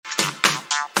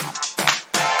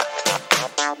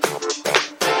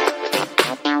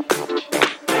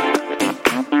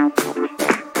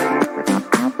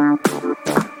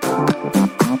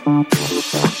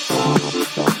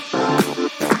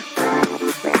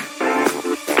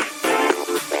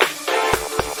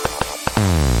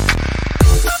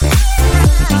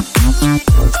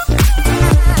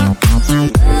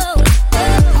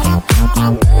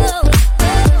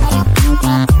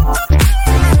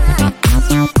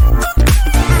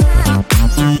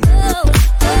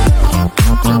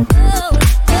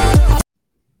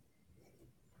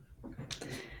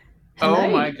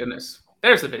goodness.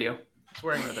 There's the video.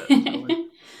 Swearing with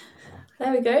it.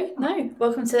 There we go. No,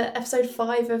 welcome to episode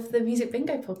 5 of the Music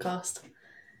Bingo podcast.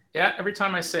 Yeah, every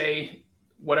time I say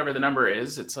whatever the number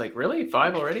is, it's like, really?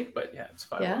 5 already? But yeah, it's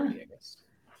 5 already, I guess.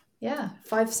 Yeah,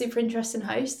 5 super interesting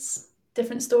hosts,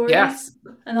 different stories. Yeah.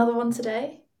 Another one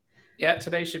today. Yeah,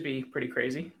 today should be pretty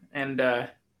crazy. And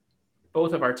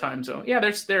both of our time zone. Yeah,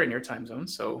 they're in your time zone,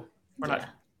 so we're not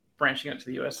branching out to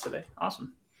the US today.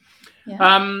 Awesome.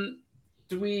 Yeah.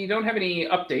 We don't have any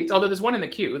updates, although there's one in the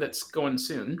queue that's going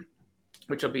soon,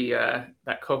 which will be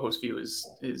that co-host view is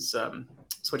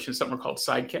switching to something called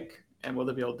Sidekick, and we'll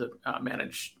be able to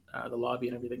manage the lobby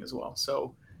and everything as well.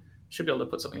 So should be able to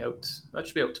put something out. That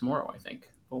should be out tomorrow, I think.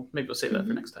 Well, maybe we'll save that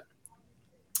for next time.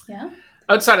 Yeah.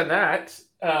 Outside of that,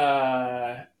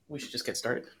 we should just get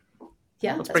started.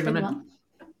 Yeah, let's bring them in. On.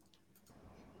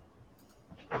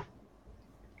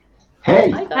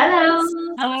 Hey. Hi guys.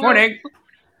 Hello. Morning.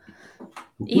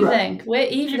 Evening. We're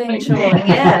evening, Sean.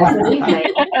 Yeah,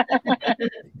 evening.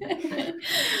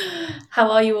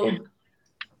 How are you all?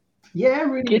 Yeah,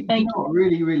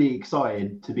 really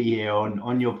excited to be here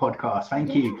on your podcast.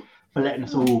 Thank you for letting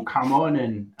us all come on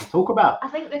and talk about. I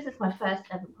think this is my first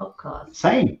ever podcast.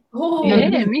 Same. Oh,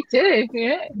 yeah, me too.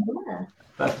 Yeah.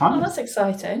 First time. Oh, that's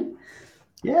exciting.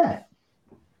 Yeah.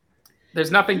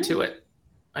 There's nothing to it,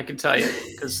 I can tell you,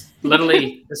 because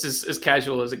literally this is as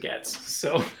casual as it gets.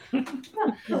 So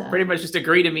pretty much just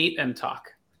agree to meet and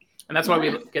talk. And that's why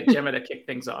we get Gemma to kick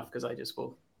things off, because I just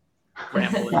will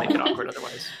ramble and make it awkward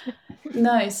otherwise.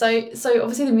 No, so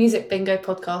obviously the Music Bingo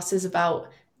podcast is about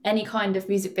any kind of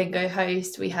music bingo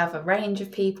host. We have a range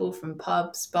of people from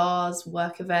pubs, bars,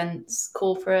 work events,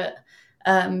 corporate.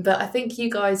 But I think you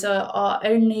guys are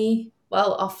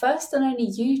our first and only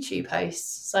YouTube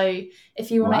hosts. So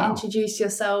if you want to introduce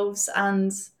yourselves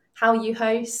and how you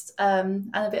host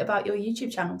and a bit about your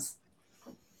YouTube channels.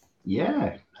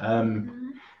 Yeah.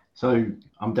 So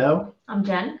I'm Dale. I'm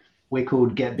Jen. We're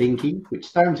called Get Binky, which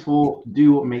stands for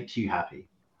Do What Makes You Happy.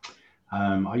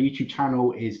 Our YouTube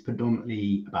channel is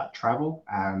predominantly about travel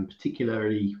and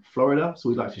particularly Florida. So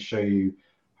we'd like to show you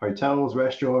hotels,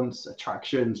 restaurants,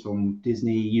 attractions from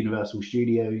Disney, Universal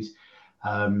Studios.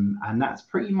 And that's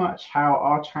pretty much how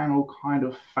our channel kind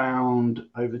of found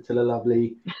over to the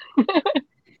lovely.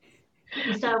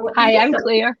 Hi, I'm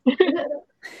Claire.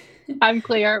 I'm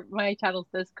Claire. My channel's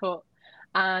Disscot,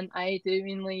 and I do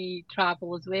mainly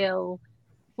travel as well,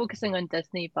 focusing on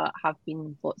Disney, but have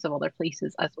been lots of other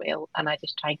places as well. And I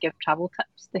just try and give travel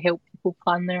tips to help people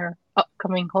plan their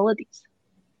upcoming holidays.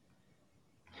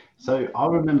 So I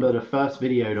remember the first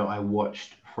video that I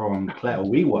watched from Claire.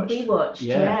 We watched.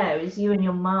 Yeah. It was you and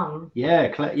your mum. Yeah,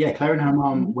 Claire and her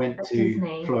mum went to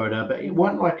Disney. Florida, but it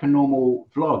wasn't like a normal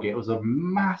vlog. It was a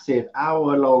massive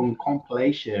hour-long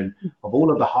compilation of all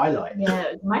of the highlights. Yeah,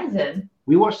 it was amazing.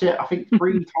 We watched it, I think,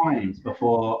 3 times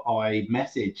before I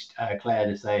messaged Claire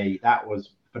to say that was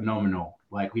phenomenal.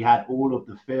 Like, we had all of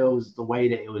the feels, the way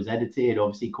that it was edited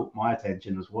obviously caught my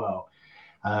attention as well.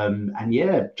 And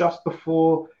yeah, just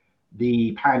before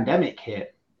the pandemic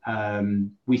hit,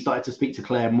 we started to speak to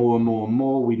Claire more and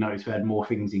more. We noticed we had more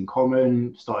things in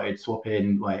common, started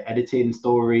swapping like editing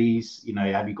stories,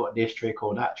 have you got this trick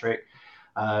or that trick?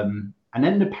 And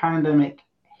then the pandemic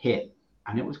hit,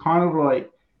 and it was kind of like,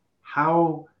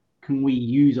 how can we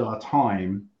use our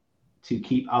time to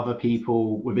keep other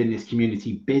people within this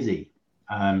community busy?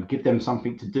 Give them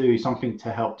something to do, something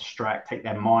to help distract, take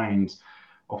their minds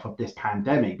off of this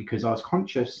pandemic, because I was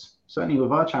conscious, certainly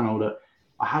with our channel, that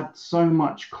I had so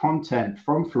much content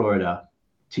from Florida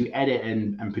to edit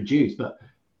and produce, but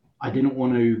I didn't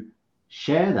want to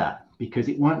share that because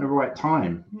it weren't the right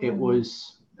time. It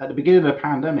was at the beginning of the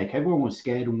pandemic, everyone was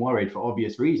scared and worried for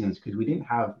obvious reasons because we didn't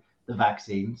have the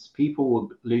vaccines. People were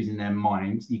losing their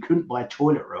minds. You couldn't buy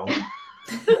toilet roll.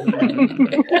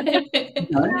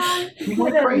 We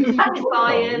went crazy.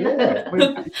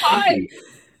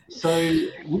 So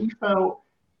we felt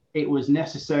it was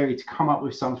necessary to come up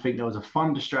with something that was a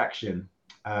fun distraction.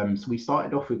 So we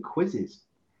started off with quizzes,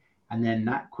 and then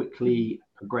that quickly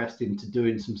progressed into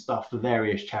doing some stuff for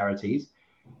various charities.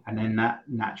 And then that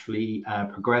naturally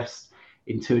progressed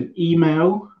into an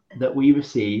email that we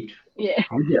received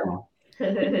from Gemma.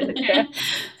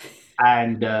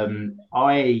 And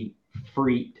I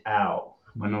freaked out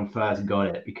when I first got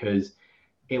it because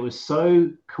it was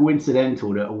so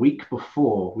coincidental that a week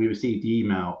before we received the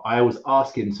email, I was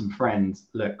asking some friends,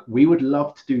 look, we would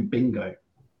love to do bingo,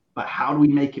 but how do we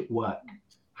make it work?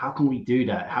 How can we do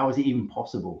that? How is it even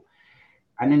possible?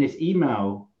 And then this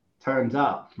email turns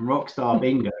up Rockstar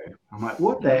Bingo. I'm like,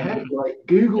 what the heck? Like,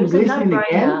 Google's listening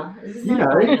again. You know,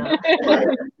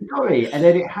 sorry. And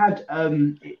then it had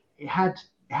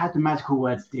the magical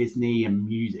words Disney and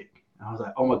music. And I was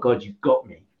like, oh my God, you've got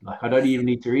me. Like, I don't even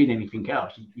need to read anything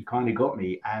else. You kind of got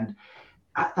me. And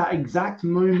at that exact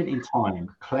moment in time,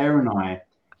 Claire and I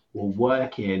were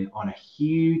working on a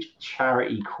huge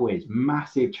charity quiz,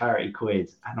 massive charity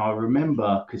quiz. And I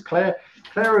remember, because Claire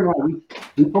and I,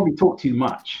 we probably talk too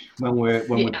much when we're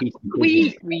piecing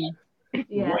quizzes.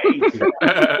 Yeah. Way too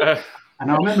much.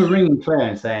 And I remember ringing Claire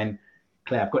and saying,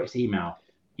 Claire, I've got this email.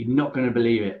 You're not going to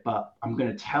believe it, but I'm going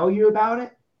to tell you about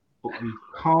it, but we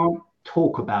can't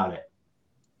talk about it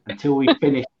until we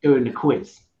finish doing the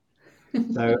quiz.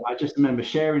 So I just remember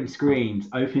sharing screens,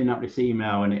 opening up this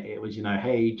email, and it was,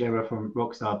 hey, Gemma from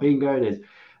Rockstar Bingo, there's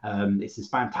it's this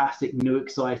fantastic new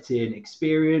exciting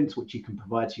experience which you can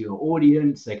provide to your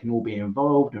audience. They can all be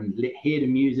involved and hear the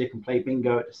music and play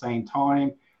bingo at the same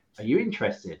time. Are you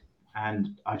interested?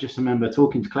 And I just remember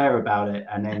talking to Claire about it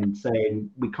and then saying,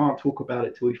 we can't talk about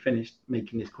it till we finish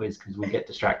making this quiz because we'll get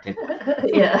distracted.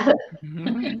 Yeah.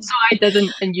 So I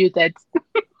didn't and you did.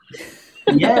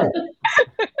 Yeah.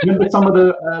 Remember some of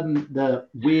the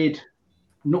weird,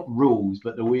 not rules,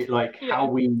 but the weird, how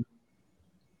we,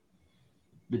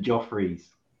 the Joffreys.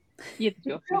 Yeah,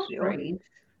 the Joffreys.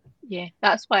 Yeah,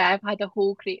 that's why I've had a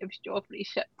whole crate of Joffrey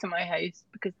shipped to my house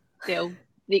because they'll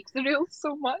break the rules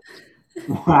so much.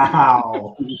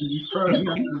 Wow. You throwing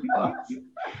me under the bus.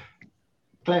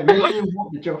 Claire, mention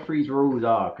what the Joffrey's rules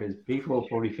are, because people are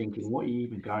probably thinking, what are you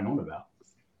even going on about?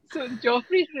 So the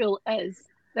Joffrey's rule is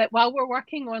that while we're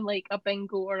working on a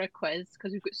bingo or a quiz,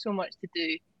 because we've got so much to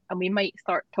do and we might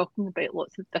start talking about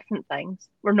lots of different things,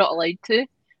 we're not allowed to.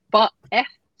 But if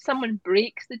someone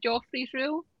breaks the Joffrey's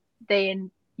rule,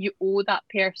 then you owe that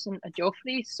person a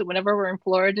Joffrey's. So whenever we're in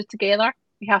Florida together,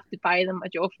 we have to buy them a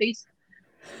Joffrey's.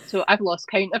 So I've lost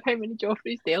count of how many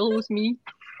Joffrey's Dale owes me.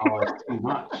 Oh, it's too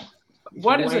much.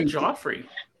 What is a Joffrey?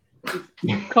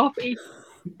 Coffee.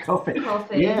 Coffee,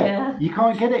 yeah. You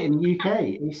can't get it in the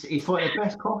UK. It's like the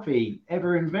best coffee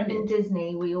ever invented. In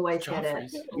Disney, we always get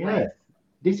it. Yeah.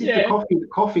 This is the coffee that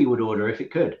coffee would order if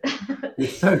it could.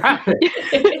 It's so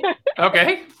good.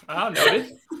 Okay. I'll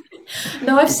notice.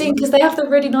 No, I've seen, because they have the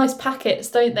really nice packets,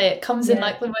 don't they? It comes in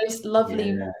the most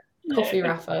lovely coffee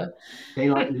wrapper. They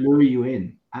lure you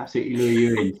in, absolutely lure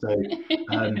you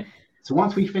in. So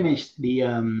once we finished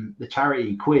the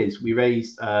charity quiz, we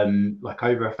raised over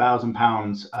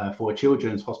 £1,000 for a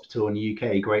children's hospital in the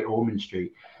UK, Great Ormond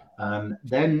Street.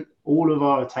 Then all of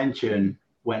our attention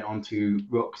went on to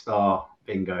Rockstar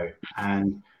Bingo,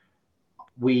 and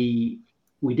we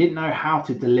didn't know how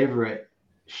to deliver it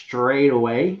straight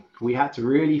away. We had to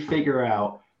really figure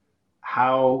out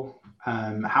how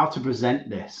to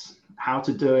present this, how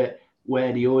to do it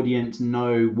where the audience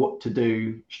know what to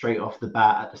do straight off the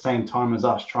bat at the same time as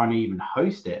us trying to even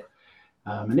host it.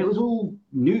 And it was all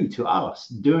new to us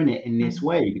doing it in this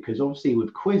way, because obviously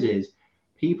with quizzes,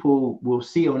 people will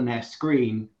see on their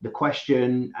screen the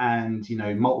question and,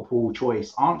 multiple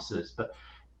choice answers. But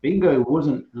bingo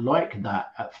wasn't like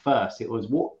that at first. It was,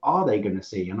 what are they going to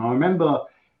see? And I remember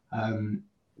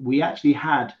we actually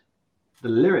had the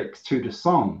lyrics to the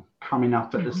song coming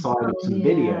up at the side of some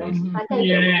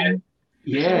videos.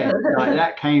 Yeah,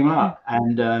 that came up.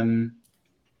 And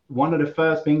one of the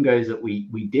first bingos that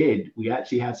we did, we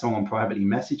actually had someone privately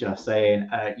message us saying,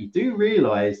 you do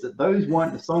realize that those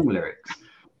weren't the song lyrics.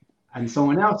 And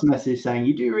someone else messaged saying,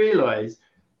 you do realize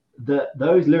that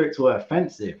those lyrics were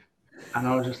offensive. And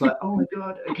I was just like, oh my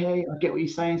God, okay, I get what you're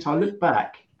saying. So I looked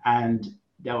back and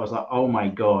I was like, oh my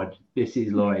God, this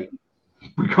is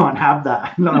we can't have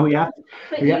that. No, we have to.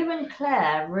 But you and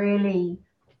Claire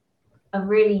are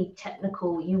really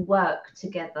technical. You work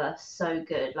together so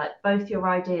good. Both your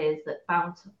ideas that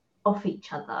bounce off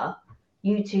each other,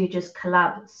 you two just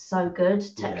collab so good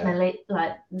technically,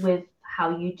 with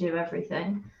how you do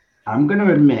everything. I'm going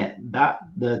to admit that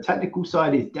the technical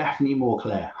side is definitely more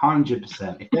Claire,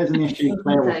 100%. If there's an issue,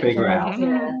 Claire will figure it out.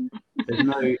 Yeah.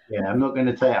 I'm not going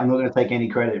to take any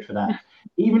credit for that.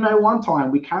 Even though one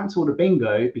time we cancelled a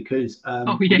bingo because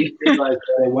we realized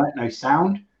there weren't no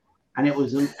sound, and it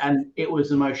was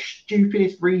the most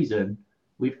stupidest reason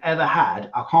we've ever had.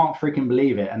 I can't freaking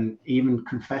believe it, and even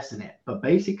confessing it. But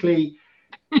basically,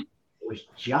 it was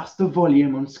just the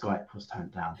volume on Skype was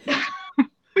turned down.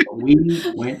 We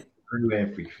went through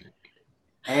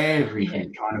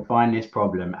everything trying to find this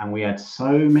problem, and we had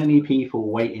so many people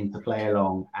waiting to play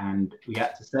along, and we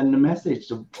had to send a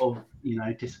message of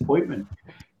disappointment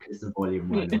because the volume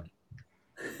went on.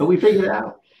 But we figured it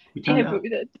out. We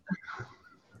did.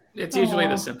 It's usually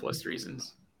the simplest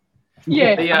reasons.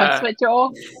 Yeah, The, switch it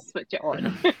off, switch it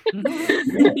on.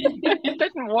 It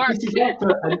didn't work. This is after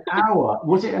an hour.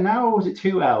 Was it an hour or was it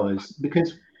 2 hours?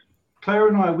 Because Claire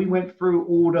and I, we went through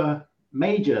all the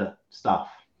major stuff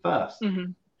first.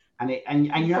 Mhm. And you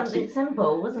Something actually,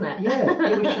 simple, wasn't it? yeah,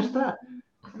 it was just that.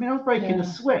 I mean, I was breaking a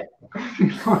sweat.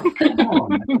 Like, come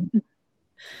on.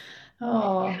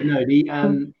 Oh, But no,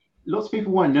 lots of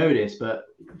people won't know this, but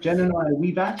Jen and I,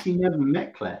 we've actually never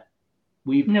met Claire.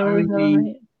 We've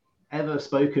only ever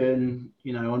spoken,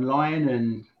 online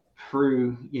and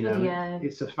through,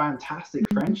 it's a fantastic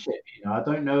friendship. I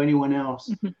don't know anyone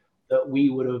else that we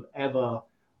would have ever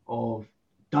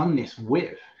done this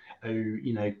with, who,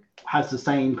 has the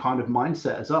same kind of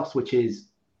mindset as us, which is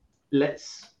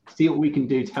let's see what we can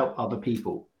do to help other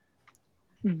people,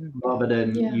 rather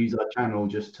than use our channel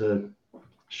just to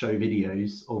show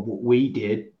videos of what we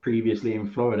did previously in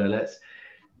Florida. Let's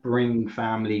bring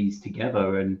families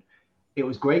together. And it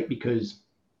was great because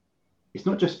it's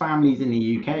not just families in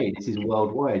the UK, this is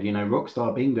worldwide.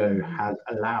 Rockstar Bingo has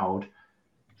allowed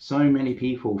so many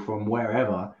people from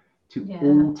wherever to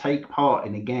all take part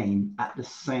in a game at the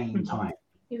same time.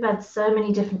 We've had so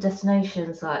many different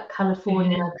destinations like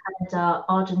California, Canada,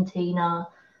 Argentina.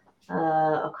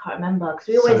 I can't remember because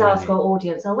we always ask our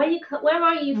audience, "Oh, where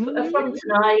are you from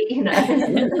tonight?"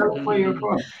 That's where you're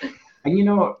from. And you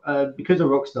know what? Because of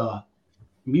Rockstar,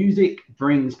 music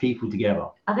brings people together.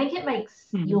 I think it makes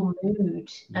your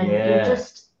mood, and you're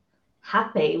just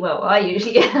happy. Well, I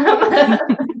usually am.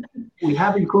 We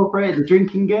have incorporated the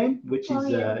drinking game, which is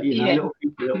little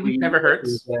people that we never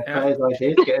hurts. Claire's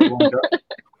idea to get everyone drunk.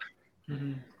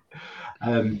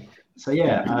 So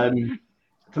yeah,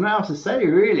 don't know how to say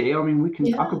really. I mean, we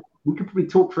could probably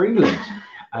talk for England.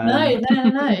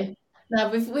 No,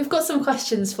 we've got some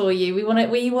questions for you. We want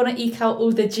to eke out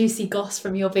all the juicy goss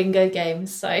from your bingo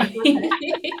games. So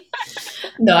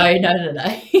no.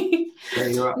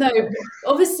 No,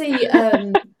 obviously,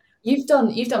 you've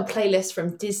done playlists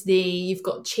from Disney. You've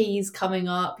got Cheese coming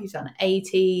up. You've done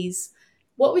 80s.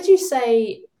 What would you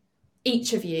say,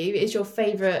 each of you, is your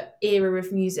favourite era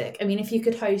of music? I mean, if you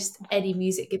could host any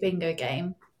music bingo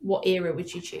game, what era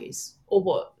would you choose, or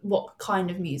what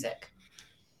kind of music?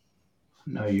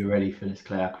 No, you're ready for this,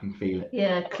 Claire. I can feel it.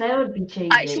 Yeah, Claire would be cheesy.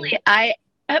 Actually,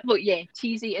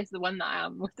 cheesy is the one that I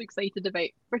am most excited about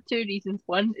for two reasons.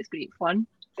 One, it's great fun,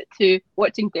 but two,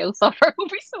 watching Dale suffer will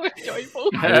be so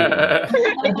enjoyable.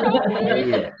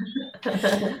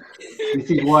 This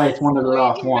is why it's one of the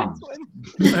last ones.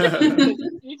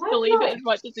 You believe it as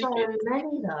much as you can. So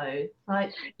many though.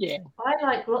 Like, I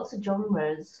like lots of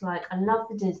genres. Like, I love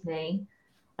the Disney.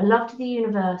 I loved the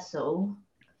Universal,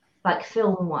 like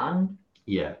film one.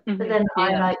 Yeah. But then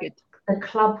I like the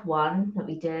club one that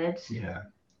we did. Yeah.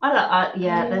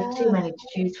 There's too many to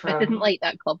choose from. I didn't like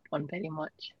that club one very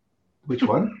much. Which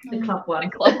one? The club one.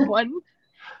 The club one.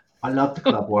 I loved the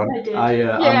club one. I did. I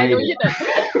know you did.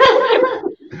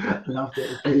 Loved it. It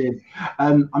was brilliant.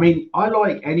 I mean, I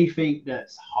like anything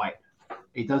that's hype.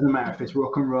 It doesn't matter if it's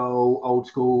rock and roll, old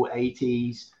school,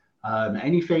 80s,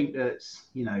 anything that's,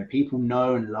 people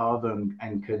know and love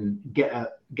and can get a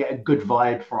good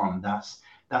vibe from. That's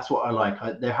what I like.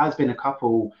 There has been a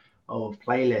couple of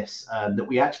playlists that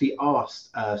we actually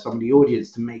asked some of the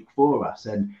audience to make for us,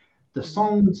 and the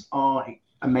songs are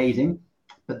amazing,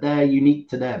 but they're unique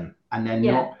to them, and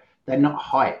they're not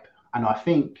hype. And I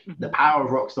think the power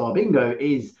of Rockstar Bingo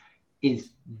is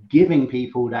giving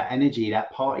people that energy,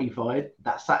 that party vibe,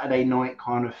 that Saturday night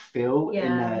kind of feel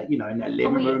in their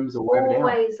living rooms or wherever they are.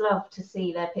 Always love to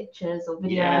see their pictures or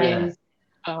videos. Yeah.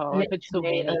 Oh, it's so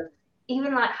many.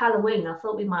 Even like Halloween, I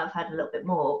thought we might have had a little bit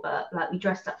more, but like we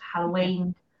dressed up for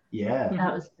Halloween. Yeah,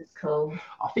 that was just cool.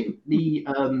 I think the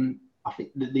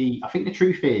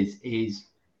truth is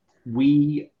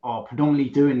we are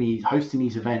predominantly hosting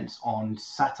these events on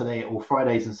Saturday or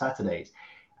Fridays and Saturdays,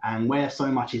 and where so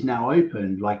much is now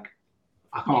open, like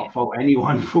I can't fault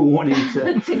anyone for wanting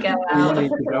to go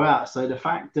out. So the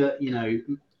fact that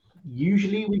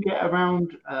usually we get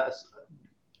around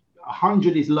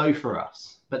 100 is low for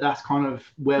us, but that's kind of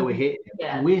where we're hitting.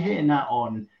 And we're hitting that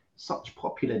on such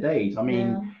popular days. I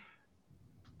mean,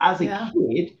 as a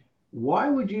kid, why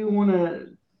would you want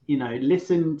to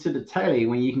listen to the telly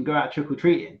when you can go out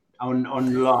trick-or-treating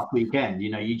on last weekend?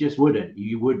 You just wouldn't.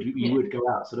 You would go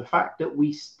out. So the fact that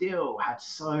we still had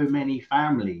so many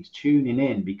families tuning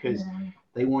in because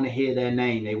they want to hear their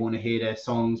name, they want to hear their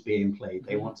songs being played,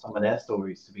 they want some of their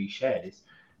stories to be shared.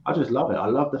 I just love it. I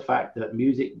love the fact that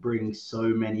music brings so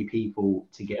many people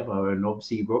together, and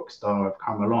obviously Rockstar have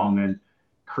come along and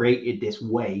created this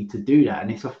way to do that,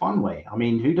 and it's a fun way. I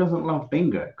mean, who doesn't love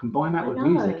bingo? Combine that with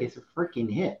music, it's a freaking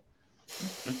hit.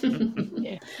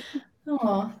 Yeah.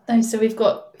 Oh no! So we've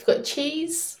got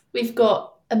cheese. We've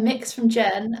got a mix from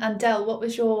Jen and Del. What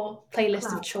was your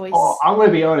playlist of choice? Oh, I'm going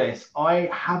to be honest. I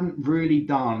haven't really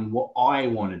done what I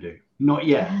want to do. Not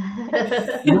yet.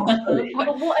 But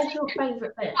what is your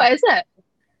favourite bit? What is it?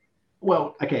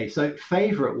 Well, okay. So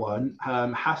favourite one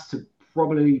has to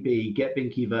probably be Get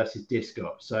Binky versus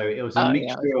Disscot. So it was a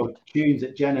mixture of tunes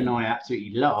that Jen and I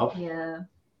absolutely love. Yeah.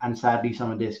 And sadly,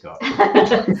 some of Disscot.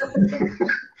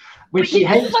 Which she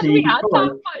hates me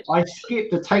because I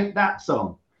skipped the Take That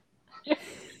song.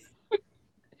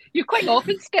 You quite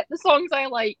often skip the songs I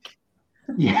like.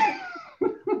 Yeah.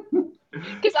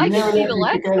 Because I can see the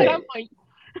list and I'm like...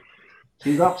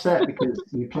 She's upset because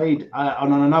we played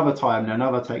on another time,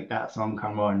 another Take That song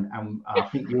come on, and I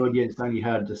think the audience only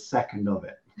heard the second of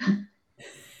it.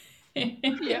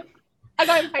 Yeah. And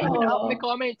I'm hyping it up in the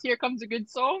comments, here comes a good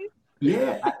song.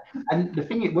 Yeah, and the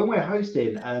thing is, when we're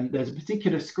hosting, there's a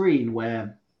particular screen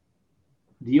where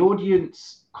the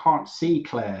audience can't see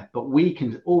Claire, but we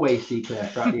can always see Claire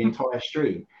throughout the entire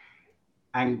stream.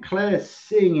 And Claire's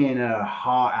singing her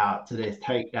heart out to this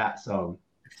Take That song.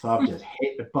 So I've just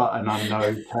hit the button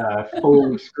unknown her,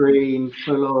 full screen,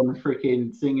 full on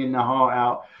freaking singing the heart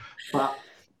out. But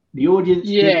the audience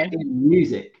didn't hear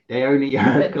music. They only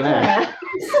heard Claire.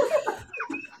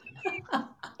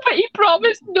 But he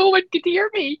promised no one could hear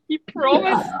me. He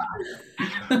promised.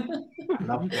 I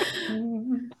love it.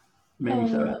 Made me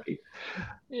so happy.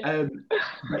 Yeah.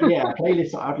 But yeah, a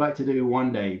playlist I'd like to do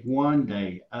one day.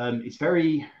 It's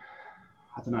very,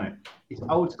 I don't know, it's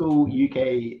old school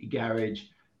UK garage,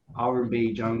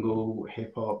 R&B, jungle,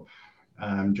 hip hop,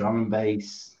 drum and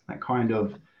bass, that kind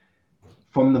of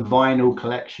from the vinyl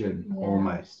collection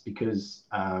almost, because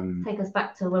take us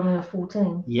back to when we were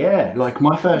 14. Yeah, like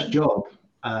my first job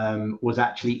was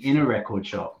actually in a record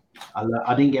shop.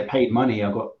 I didn't get paid money,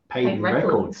 I got paid in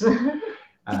records.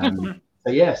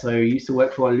 So I used to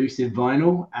work for Elusive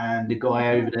Vinyl, and the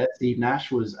guy over there, Steve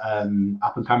Nash, was up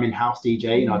and coming house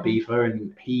DJ in Ibiza,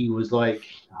 and he was like,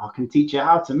 I can teach you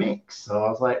how to mix. So I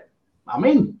was like, I'm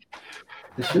in.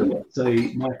 Let's do it. So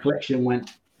my collection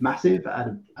went massive. I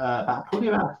had probably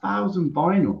about 1,000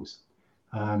 vinyls.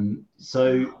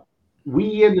 So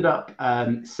we ended up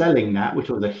selling that, which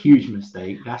was a huge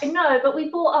mistake. No, but we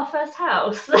bought our first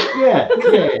house. Yeah.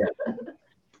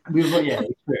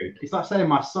 It's true. It's like selling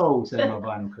my soul, selling my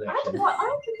vinyl collection. I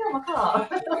had to sell my car.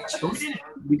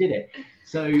 We did it.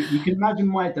 So you can imagine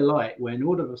my delight when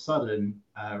all of a sudden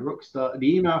the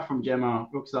email from Gemma,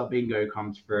 Rockstar Bingo,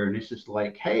 comes through, and it's just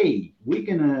like, hey, we're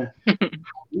gonna have an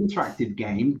interactive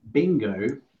game,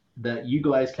 Bingo, that you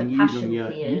guys can use on your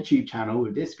YouTube channel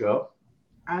with Disscot,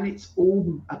 and it's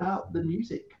all about the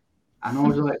music. And I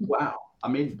was like, wow,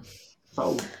 I'm in.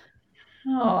 Sold.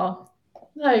 Oh.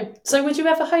 No. So would you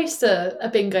ever host a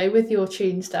bingo with your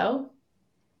tunes, Del?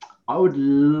 I would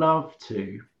love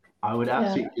to. I would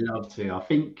absolutely love to. I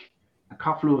think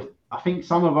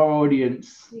some of our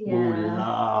audience will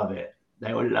love it.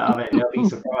 They will love it. They'll be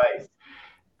surprised.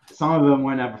 Some of them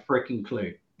won't have a freaking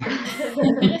clue.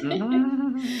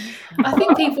 I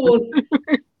think people...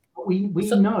 We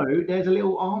know there's a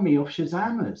little army of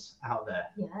Shazamers out there.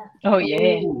 Yeah. Oh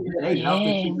yeah. They love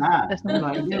the Shazam. They're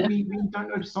like, we don't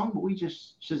know the song, but we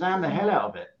just Shazam the hell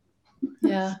out of it.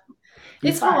 Yeah.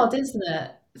 It's hard, isn't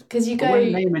it? Because you go... I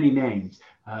won't name any names,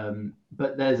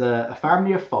 but there's a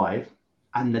family of 5,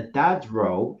 and the dad's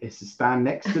role is to stand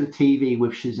next to the TV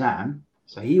with Shazam.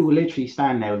 So he will literally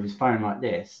stand there with his phone like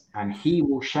this, and he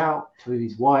will shout to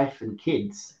his wife and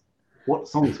kids what the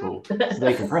song's called, so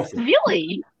they can press it.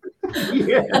 Really?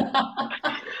 Yeah.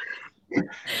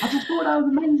 I just thought that was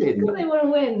amazing. They want to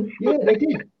win. Yeah, they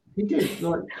did. They did.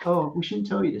 Like, oh, we shouldn't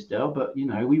tell you this, Del, but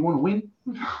we want to win.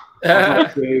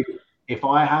 If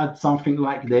I had something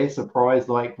like this, a prize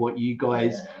like what you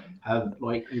guys have,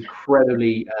 like,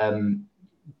 incredibly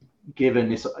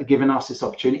given us this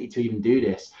opportunity to even do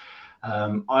this,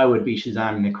 I would be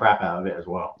Shazamming the crap out of it as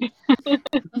well.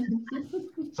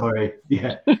 Sorry.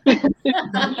 Yeah.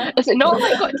 Is it not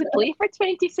like got to play for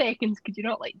 20 seconds? Could you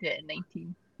not like do it in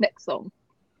 19? Next song.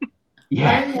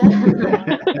 Yeah.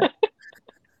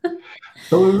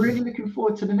 So we're really looking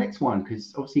forward to the next one,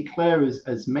 because obviously Claire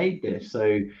has made this.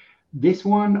 So this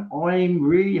one, I'm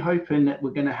really hoping that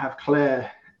we're going to have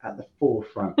Claire at the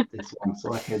forefront of this one,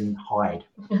 so I can hide.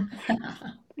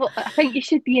 Well, I think you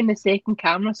should be in the second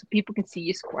camera so people can see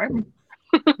you squirm.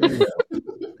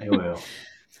 They will.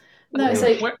 No,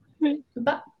 so...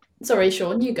 Sorry,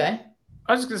 Sean, you go.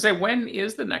 I was just gonna say, when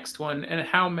is the next one, and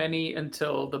how many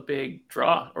until the big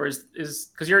draw? Or is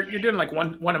because you're doing like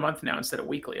one a month now instead of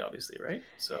weekly, obviously, right?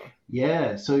 So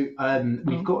yeah, so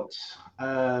we've got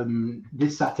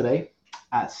this Saturday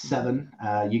at 7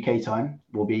 UK time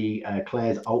will be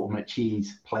Claire's Ultimate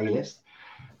Cheese playlist,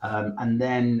 and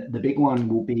then the big one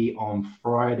will be on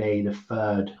Friday, the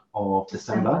 3rd of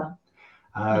December.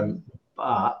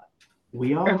 But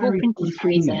we are very hoping to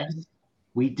squeeze spontaneous. in.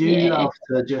 We do love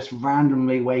to just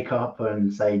randomly wake up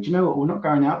and say, do you know what? We're not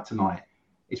going out tonight.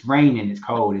 It's raining, it's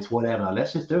cold, it's whatever.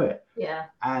 Let's just do it. Yeah.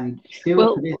 And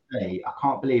still to this day, I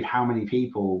can't believe how many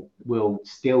people will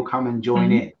still come and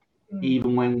join in,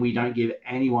 even when we don't give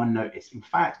anyone notice. In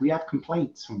fact, we have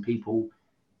complaints from people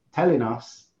telling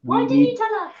us, why didn't you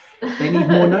tell us? They need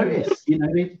more notice. You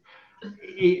know,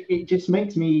 it just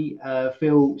makes me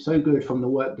feel so good from the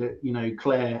work that, you know,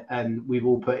 Claire and we've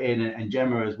all put in, and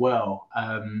Gemma as well,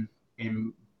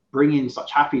 in bringing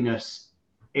such happiness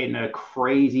in a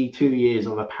crazy 2 years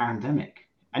of a pandemic.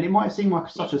 And it might seem like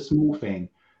such a small thing,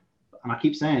 and I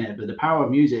keep saying it, but the power of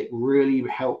music really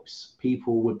helps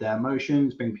people with their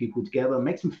emotions, bring people together,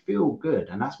 makes them feel good.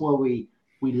 And that's why we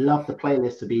love the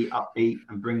playlist to be upbeat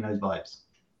and bring those vibes.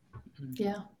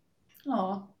 Yeah.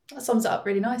 Oh, that sums it up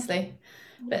really nicely.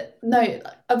 But no,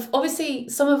 obviously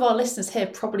some of our listeners here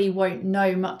probably won't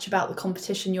know much about the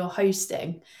competition you're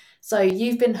hosting. So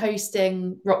you've been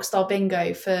hosting Rockstar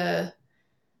Bingo for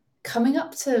coming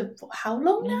up to how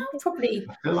long now? Probably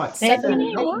I feel like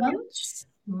 7-8 months.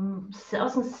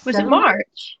 Was it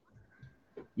March?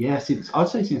 Yeah, I'd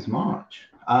say since March.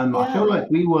 I feel like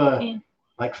we were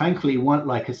like, thankfully,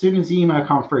 as soon as the email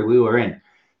come through, we were in.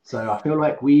 So I feel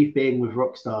like we've been with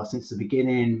Rockstar since the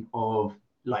beginning of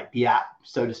like the app,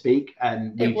 so to speak,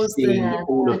 and we've seen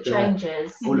all of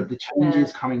the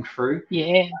changes coming through.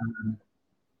 Yeah.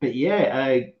 But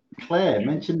yeah, Claire,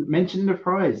 mention the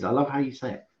prize. I love how you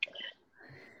say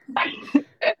it.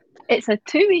 It's a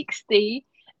 2-week stay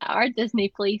at our Disney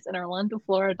place in Orlando,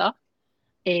 Florida,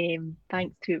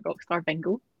 thanks to Rockstar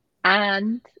Bingo.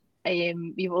 And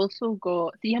we've also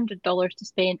got $300 to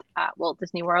spend at Walt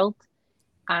Disney World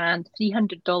and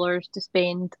 $300 to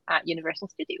spend at Universal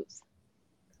Studios.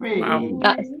 Wow.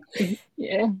 That's,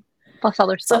 plus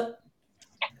other stuff.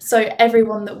 So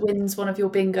everyone that wins one of your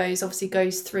bingos obviously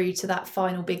goes through to that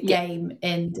final big game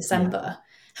in December. Yeah.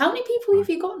 How many people have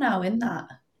you got now in that?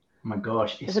 Oh my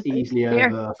gosh, it's easily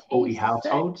over 40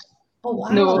 households. Oh wow.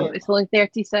 No, it's only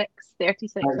 36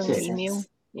 on the email.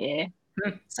 Yeah.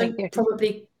 So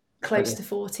probably close to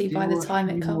 40 by the time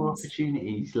it comes. More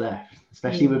opportunities left,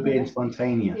 especially with being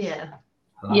spontaneous. Yeah.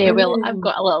 Yeah, well, I've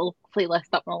got a little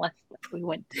playlist up my list that we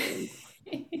went to.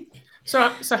 So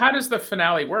how does the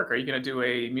finale work? Are you going to do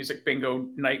a music bingo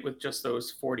night with just those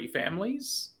 40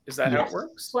 families? Is that how it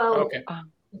works? Well,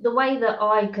 the way that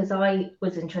because I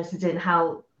was interested in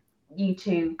how you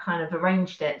two kind of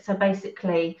arranged it. So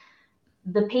basically,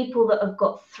 the people that have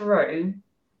got through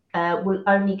will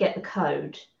only get the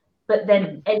code, but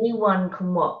then anyone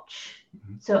can watch.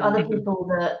 So other people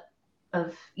that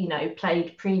have,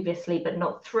 played previously but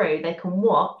not through, they can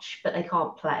watch, but they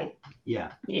can't play.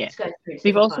 Yeah.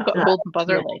 We've also got a golden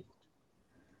buzzer left.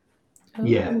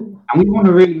 Yeah, and we want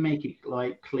to really make it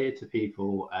like clear to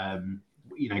people.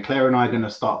 Claire and I are going to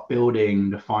start building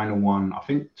the final one. I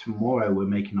think tomorrow we're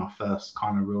making our first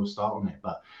kind of real start on it,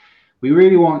 but we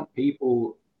really want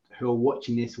people who are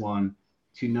watching this one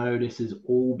to know this is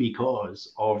all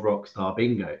because of Rockstar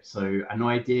Bingo. So an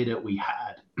idea that we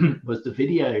had was the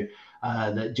video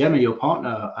that Gemma, your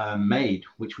partner, made,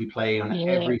 which we play on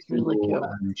every single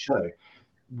show.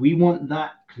 We want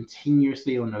that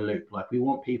continuously on the loop. Like, we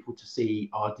want people to see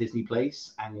our Disney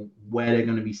place and where they're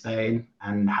going to be staying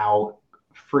and how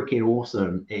freaking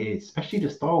awesome it is, especially the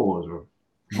Star Wars room.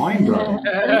 Mind blowing.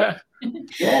 Yeah,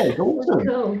 it's awesome.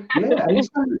 Cool. Yeah,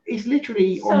 it's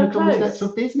literally so on the doorsteps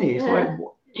of Disney. It's like,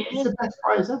 it's the best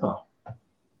prize ever.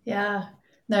 Yeah.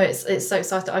 No, it's so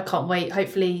exciting. I can't wait.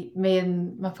 Hopefully me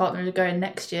and my partner are going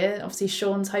next year. Obviously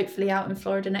Sean's hopefully out in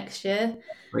Florida next year.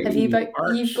 Great. Have you both?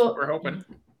 You've got. We're hoping.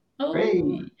 Oh.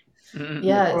 Great.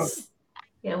 Yes.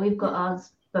 Yeah, we've got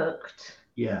ours booked.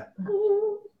 Yeah.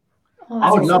 Oh, I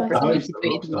would love to host a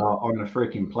Rockstar on a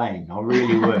freaking plane. I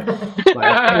really would.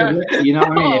 Like, you know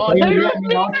what I mean? If they let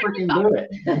me, I'll freaking do it.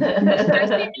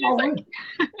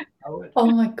 I would. Oh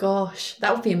my gosh,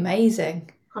 that would be amazing.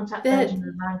 Contact Virgin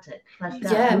Atlantic.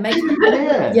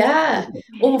 Yeah,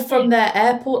 or from their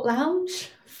airport lounge,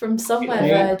 from somewhere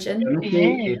Virgin.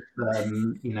 Honestly,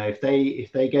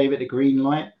 if they gave it the green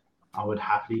light, I would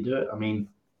happily do it. I mean,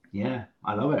 yeah,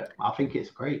 I love it. I think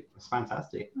it's great. It's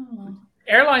fantastic.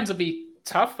 Airlines will be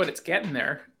tough, but it's getting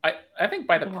there. I think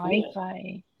by the pool,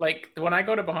 Wi-Fi. like when I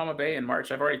go to Bahama Bay in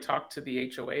March, I've already talked to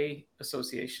the HOA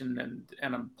association,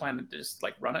 and I'm planning to just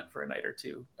like run it for a night or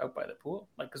two out by the pool,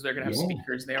 like because they're gonna have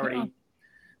speakers. They already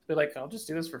be like, I'll just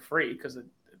do this for free because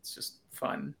it's just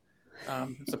fun.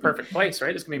 It's the perfect place, right?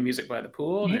 There's gonna be music by the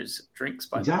pool. There's drinks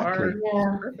by the bar.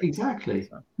 Yeah, exactly.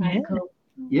 So, Cool.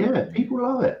 Yeah, people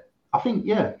love it. I think,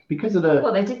 because of the.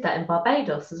 Well, they did that in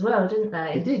Barbados as well, didn't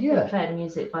they? They did, yeah. They played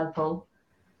music by the pool.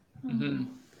 Mm-hmm.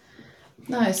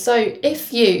 No, so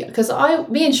if you, because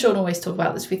me and Sean always talk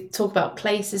about this, we talk about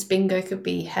places bingo could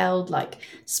be held, like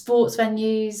sports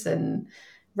venues and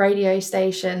radio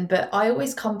station, but I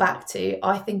always come back to,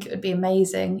 I think it would be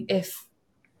amazing if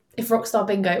Rockstar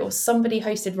Bingo or somebody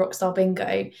hosted Rockstar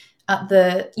Bingo at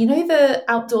the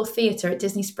outdoor theatre at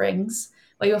Disney Springs,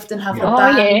 where you often have the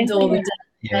band or the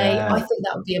day. I think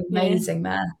that would be amazing,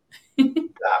 man.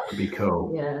 That would be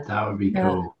cool. Yeah. That would be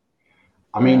cool.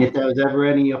 I mean, if there was ever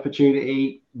any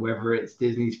opportunity, whether it's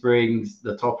Disney Springs,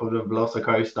 the top of the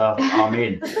Velocicoaster, I'm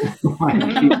in.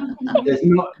 There's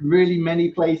not really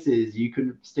many places you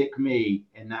can stick me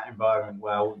in that environment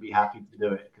where I would be happy to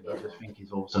do it, because I just think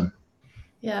it's awesome.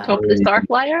 Yeah. Top of the Star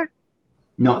Flyer?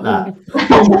 Not that.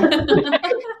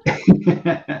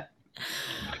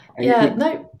 Yeah,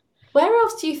 no. Where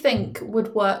else do you think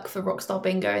would work for Rockstar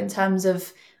Bingo in terms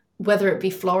of whether it be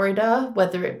Florida,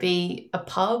 whether it be a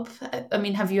pub? I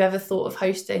mean, have you ever thought of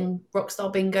hosting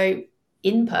Rockstar Bingo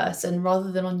in person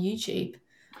rather than on YouTube?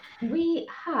 We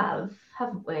have,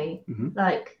 haven't we? Mm-hmm.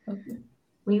 Like,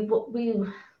 we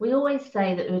always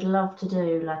say that we'd love to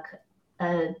do like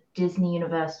a Disney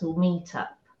Universal meetup,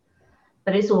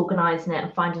 but it's organising it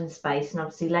and finding space, and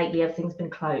obviously lately everything's been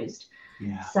closed.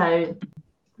 Yeah. So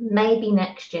maybe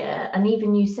next year, and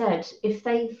even you said if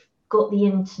they've got the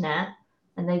internet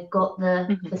and they've got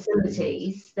the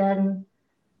facilities, then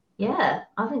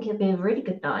I think it'd be a really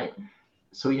good night.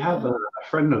 So we have a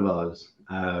friend of ours.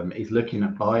 He's looking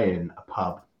at buying a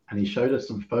pub, and he showed us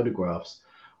some photographs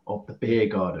of the beer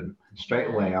garden. And straight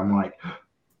away, I'm like,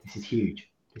 this is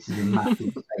huge. This is a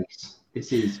massive space.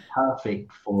 This is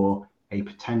perfect for a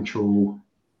potential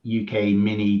UK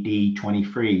mini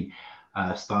D23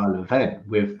 style event,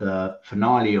 with the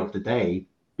finale of the day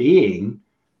being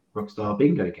Rockstar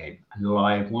Bingo game, and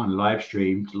live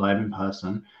streamed, live in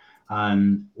person.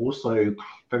 Also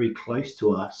very close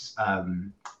to us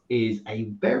is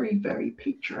a very, very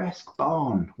picturesque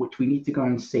barn, which we need to go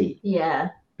and see. Yeah,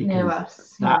 near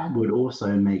us. That would also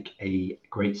make a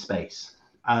great space.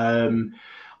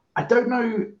 I don't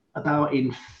know about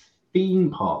in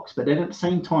theme parks, but then at the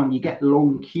same time you get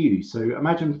long queues. So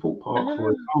imagine Thorpe Park,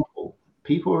 for example.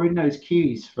 People are in those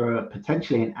queues for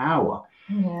potentially an hour.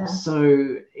 Yeah.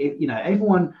 So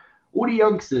everyone, all the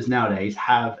youngsters nowadays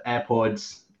have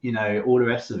AirPods, all the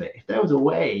rest of it. If there was a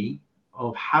way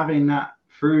of having that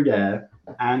through there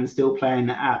and still playing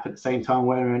the app at the same time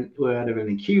we're in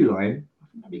the queue line,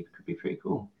 I think that could be pretty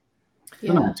cool.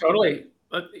 Yeah, totally.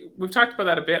 We've talked about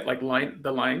that a bit, like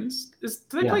the lines.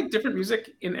 Do they play different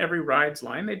music in every ride's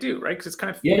line? They do, right? Because it's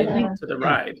kind of themed to the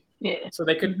ride. Yeah. So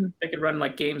they could run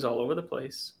like games all over the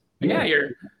place. Yeah,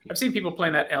 I've seen people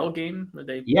playing that L game where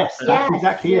they. Yes, that's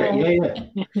exactly it.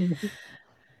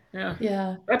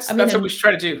 Yeah. That's what we should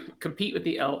try to do. Compete with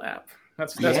the L app.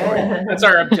 That's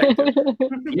our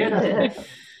objective.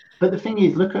 But the thing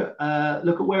is, look at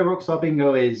where Rockstar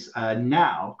Bingo is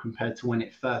now compared to when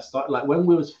it first started. Like when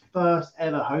we was first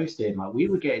ever hosted, like we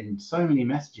were getting so many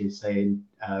messages saying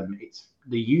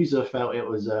the user felt it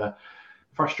was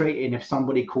frustrating if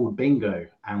somebody called bingo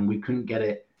and we couldn't get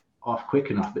it off quick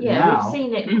enough. But now we've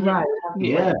seen it grow.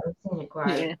 We've seen it grow.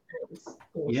 Yeah.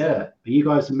 Awesome. But you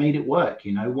guys have made it work.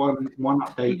 One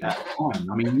update at a time.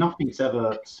 I mean, nothing's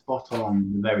ever spot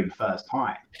on the very first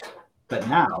time. But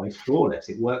now it's flawless.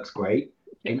 It works great.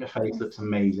 Interface looks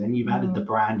amazing. You've added the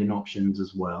branding options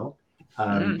as well.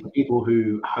 For people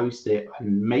who host it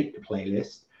and make the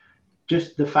playlist,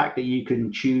 just the fact that you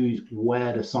can choose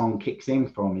where the song kicks in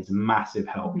from is a massive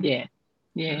help. Yeah.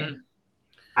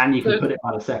 And you can put it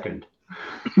by the second.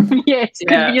 Yes, you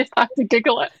just have to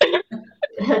Google it.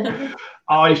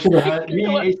 Oh, you should have heard.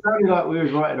 Yeah, it sounded like we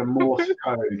was writing a Morse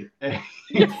code.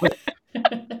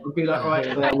 We'd be like, right,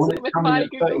 I want it coming at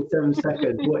 37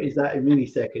 seconds. What is that in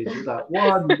milliseconds? It's like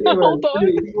 1, 0,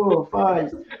 3, 4,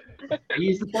 5. It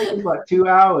used to take us like 2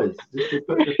 hours just to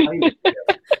put the playlist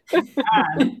together.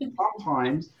 And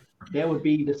sometimes there would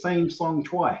be the same song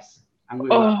twice. And we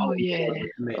were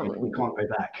we can't go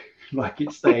back. Like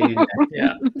it's staying in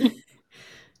there.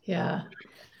 Yeah.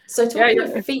 So talking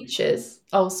of features.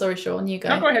 Oh, sorry, Sean, you go.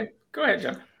 No, go ahead,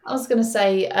 John. I was going to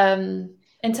say,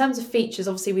 in terms of features,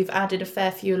 obviously we've added a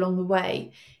fair few along the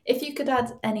way. If you could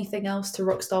add anything else to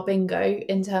Rockstar Bingo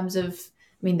in terms of,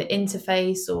 I mean, the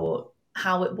interface or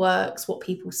how it works, what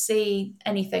people see,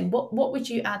 anything, what would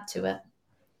you add to it?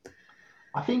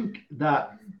 I think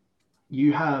that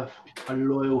you have a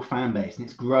loyal fan base and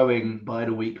it's growing by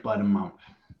the week, by the month.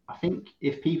 I think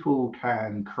if people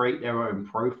can create their own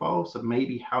profile, so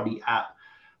maybe how the app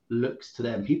looks to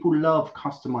them. People love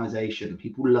customization.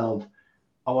 People love,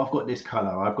 oh, I've got this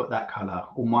color, I've got that color,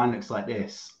 or mine looks like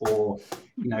this. Or,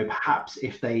 you know, perhaps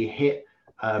if they hit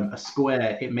a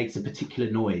square, it makes a particular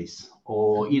noise,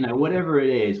 or, you know, whatever it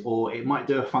is, or it might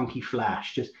do a funky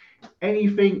flash. Just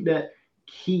anything that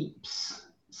keeps,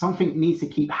 something needs to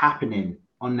keep happening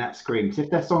on that screen. Because if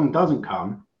their song doesn't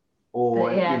come,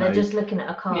 or yeah, they're just looking at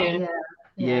a card.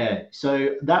 Yeah.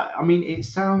 So that, I mean, it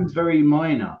sounds very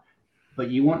minor, but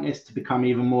you want this to become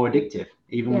even more addictive,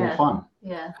 even more fun.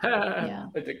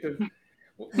 Addictive.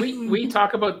 We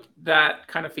talk about that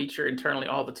kind of feature internally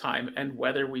all the time, and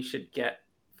whether we should get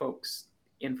folks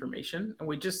information, and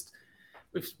we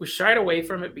shied away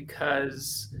from it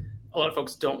because a lot of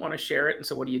folks don't want to share it. And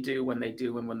so what do you do when they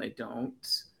do and when they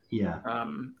don't?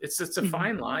 It's a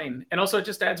fine line, and also it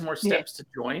just adds more steps to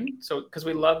join. So because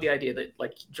we love the idea that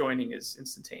like joining is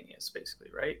instantaneous, basically,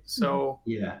 right? So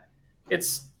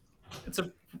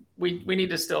we need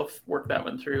to still work that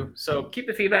one through. So keep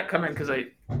the feedback coming, because I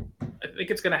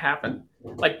think it's going to happen.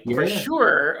 Like for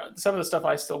sure, some of the stuff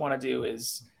I still want to do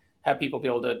is have people be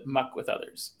able to muck with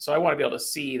others. So I want to be able to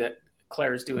see that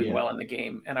Claire's doing well in the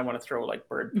game, and I want to throw like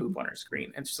bird poop on her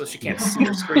screen, and so she can't see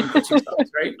her screen for 2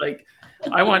 seconds, right? Like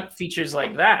I want features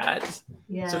like that,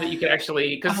 so that you can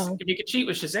actually, because if you could cheat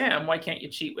with Shazam, why can't you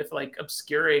cheat with like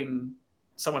obscuring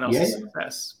someone else's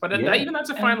success? But that's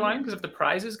a fine line, because if the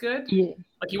prize is good,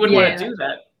 like you wouldn't want to do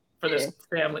that for this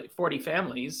family, 40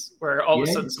 families, where all of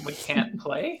a sudden someone can't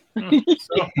play.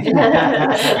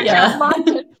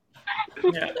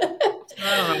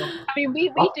 I mean,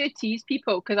 we do tease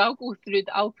people, because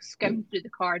I'll skim through the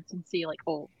cards and say like,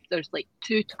 oh, there's like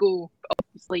 2 to go.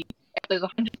 Obviously, if there's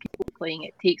 100 people playing,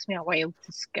 it takes me a while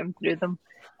to skim through them,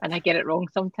 and I get it wrong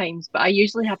sometimes. But I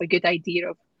usually have a good idea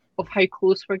of how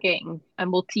close we're getting,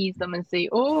 and we'll tease them and say,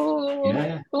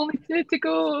 oh, only 2 to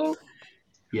go.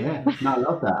 No, I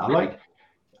love that.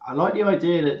 I like the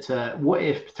idea that what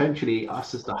if potentially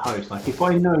us as the host, like if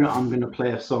I know that I'm going to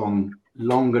play a song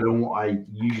longer than what I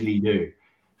usually do,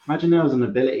 imagine there was an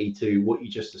ability to what you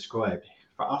just described,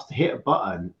 for us to hit a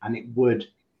button and it would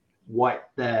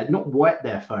not wipe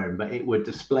their phone, but it would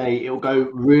display, it'll go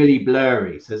really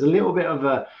blurry. So there's a little bit of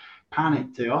a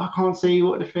panic to, I can't see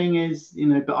what the thing is, you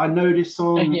know, but I know this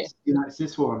song, it's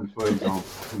this one, for example.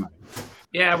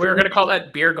 Yeah, we were going to call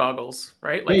that beer goggles,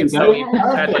 right? Like instead of you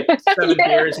had like 7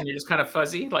 beers and you're just kind of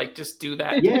fuzzy, like just do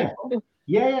that.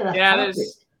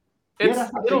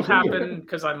 It'll happen,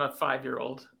 because I'm a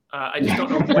 5-year-old. I just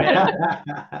don't know when.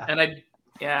 And I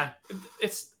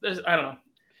don't know.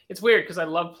 It's weird, because I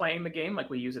love playing the game. Like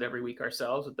we use it every week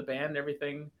ourselves with the band and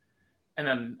everything. And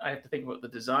then I have to think about the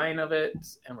design of it,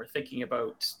 and we're thinking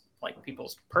about like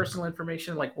people's personal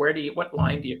information, like what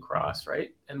line do you cross,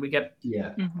 right? And we get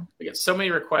so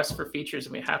many requests for features,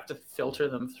 and we have to filter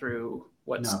them through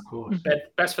what's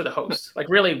best for the host. Like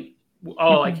really,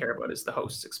 all I care about is the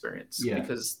host's experience,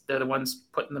 because they're the ones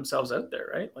putting themselves out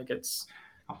there, right? Like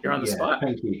you're on the spot.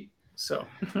 Thank you. So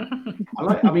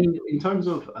I mean, in terms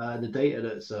of the data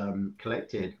that's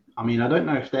collected, I mean, I don't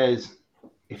know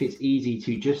if it's easy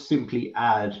to just simply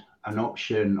add an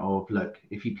option of, look,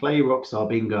 if you play Rockstar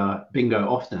Bingo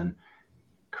often,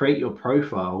 create your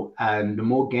profile, and the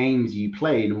more games you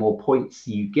play, the more points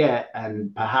you get,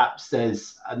 and perhaps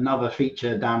there's another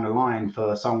feature down the line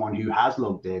for someone who has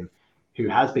logged in, who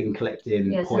has been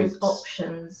collecting points. So there's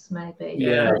options, maybe.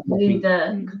 You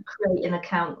either create an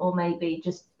account, or maybe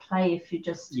just play if you're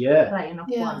just playing off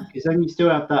one. Because then you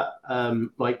still have that,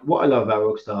 like what I love about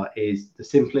Rockstar is the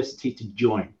simplicity to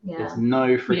join. There's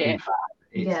no freaking fab.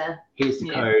 Here's the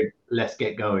code, let's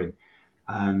get going.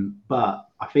 But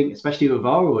I think especially with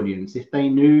our audience, if they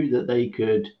knew that they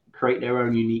could create their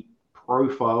own unique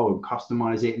profile and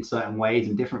customize it in certain ways,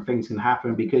 and different things can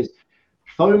happen, because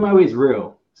FOMO is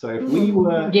real. So if we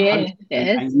were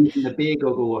and using the beer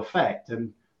goggle effect,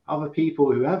 and other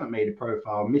people who haven't made a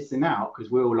profile missing out because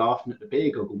we're all laughing at the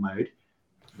beer goggle mode,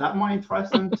 that might entice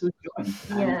them to join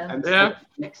and take the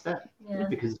next step,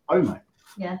 because it's FOMO.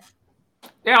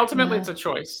 Ultimately it's a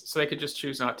choice, so they could just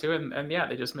choose not to, and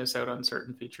they just miss out on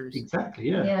certain features.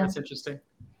 Exactly. That's interesting.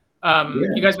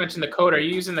 You guys mentioned the code. Are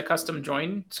you using the custom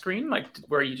join screen, like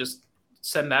where you just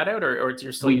send that out, or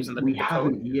you're still using the we code?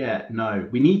 haven't yet. No,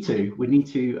 we need to. We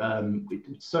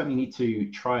certainly need to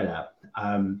try that.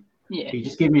 You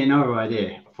just give me another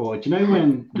idea for, do you know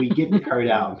when we give the code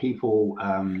out and people,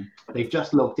 they've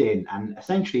just logged in and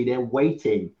essentially they're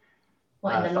waiting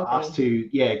for us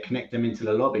to connect them into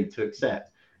the lobby to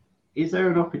accept. Is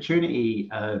there an opportunity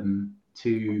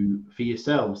for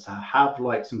yourselves to have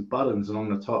like some buttons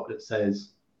along the top that says,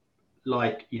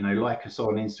 like us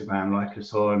on Instagram, like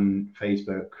us on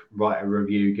Facebook, write a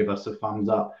review, give us a thumbs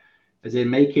up, as in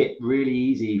make it really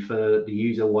easy for the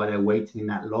user while they're waiting in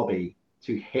that lobby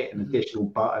to hit an additional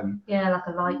button. Yeah, like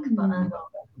a like button.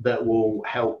 That will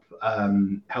help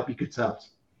you good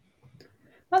selves.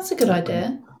 That's a good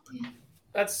idea.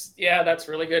 That's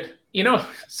really good.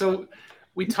 So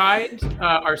we tied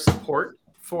our support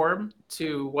form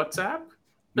to WhatsApp.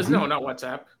 No, not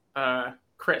WhatsApp.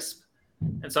 Crisp.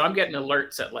 And so I'm getting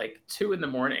alerts at like 2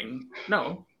 a.m.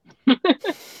 No, I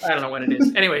don't know when it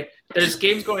is. Anyway, there's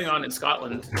games going on in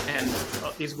Scotland, and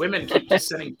these women keep just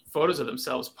sending photos of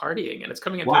themselves partying, and it's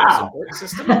coming into the support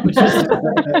system, which is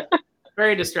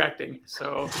very distracting.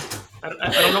 So I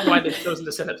don't know why they've chosen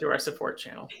to send it through our support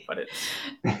channel, but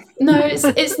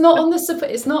it's not on the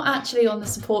support. It's not actually on the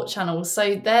support channel.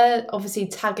 So they're obviously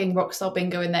tagging Rockstar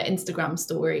Bingo in their Instagram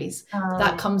stories.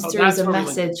 That comes through as a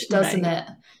message, doesn't it?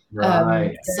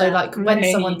 Right. So like when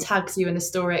someone tags you in a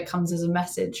story, it comes as a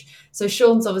message. So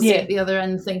Sean's obviously at the other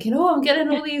end thinking, "Oh, I'm getting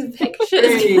all these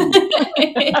pictures."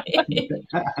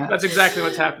 That's exactly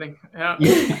what's happening. Yeah.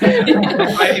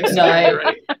 No,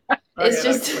 right. It's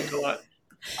just.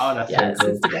 Oh, that's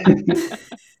so cool.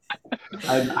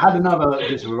 I had another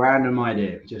just random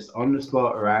idea, just on the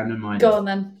spot, random idea. Go on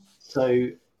then. So,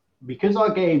 because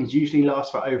our games usually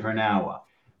last for over an hour,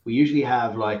 we usually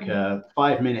have like a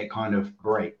 5-minute kind of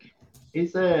break.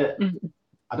 Is there,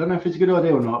 I don't know if it's a good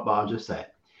idea or not, but I'll just say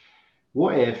it.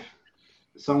 What if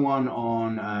someone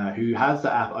on who has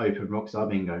the app open, Rockstar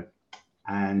Bingo,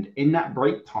 and in that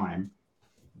break time,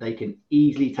 they can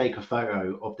easily take a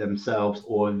photo of themselves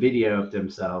or a video of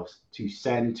themselves to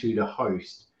send to the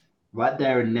host right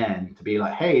there and then, to be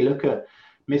like, hey, look at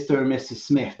Mr. and Mrs.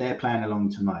 Smith, they're playing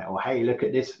along tonight. Or, hey, look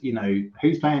at this,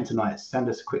 who's playing tonight? Send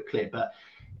us a quick clip. But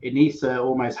it needs to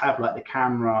almost have like the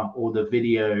camera or the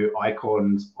video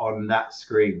icons on that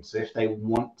screen. So if they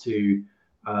want to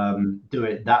do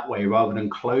it that way rather than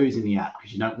closing the app,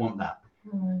 because you don't want that.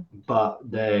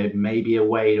 But there may be a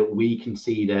way that we can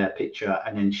see their picture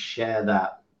and then share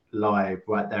that live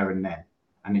right there and then.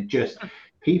 And it just,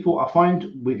 people, I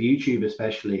find with YouTube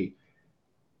especially,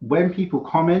 when people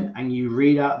comment and you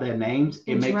read out their names,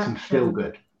 it makes them feel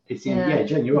good. It's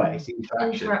Jen, you're right. It's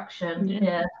interaction.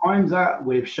 Yeah. Times that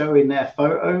with showing their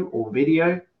photo or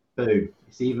video, boom,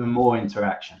 it's even more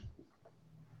interaction.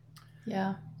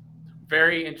 Yeah.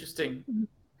 Very interesting.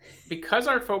 Because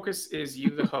our focus is you,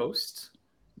 the host,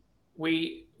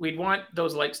 we'd want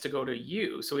those likes to go to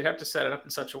you. So we have to set it up in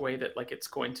such a way that like it's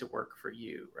going to work for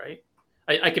you, right?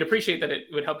 I could appreciate that it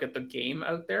would help get the game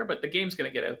out there, but the game's going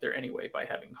to get out there anyway by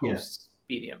having hosts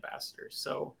be the ambassadors.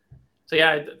 So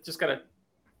yeah, I just got to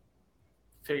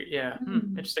figure. Yeah,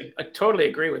 interesting. I totally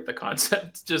agree with the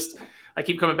concept. Just I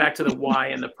keep coming back to the why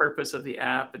and the purpose of the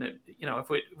app, and if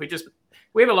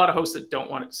we have a lot of hosts that don't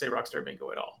want it to say Rockstar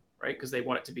Bingo at all, right? Because they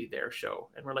want it to be their show,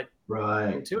 and we're like,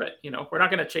 right to it. We're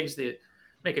not going to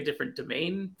make a different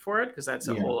domain for it because that's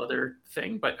a whole other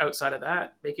thing. But outside of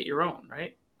that, make it your own,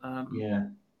 right?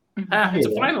 It's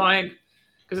a fine line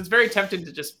because it's very tempting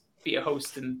to just be a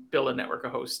host and build a network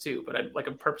of hosts too. But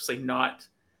I'm purposely not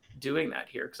doing that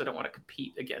here because I don't want to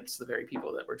compete against the very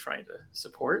people that we're trying to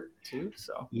support too.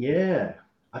 So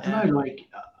I don't know, like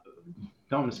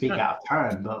don't want to speak out of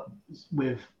turn, but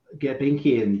with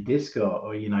Binky and Disscot,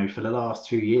 or for the last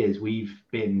 2 years, we've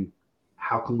been,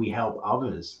 how can we help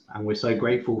others? And we're so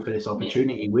grateful for this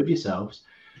opportunity with yourselves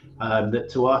that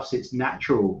to us it's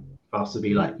natural for us to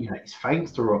be like, it's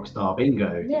thanks to Rockstar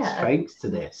Bingo, it's thanks to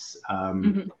this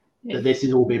that this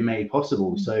has all been made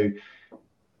possible. So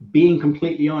being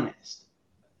completely honest,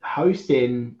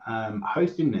 hosting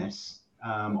this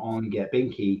on Get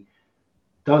Binky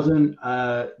doesn't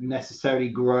necessarily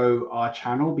grow our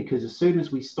channel, because as soon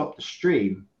as we stop the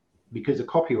stream, because of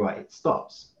copyright, it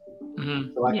stops.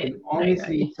 So I can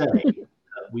honestly say that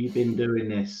we've been doing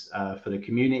this for the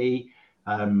community,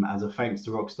 as a thanks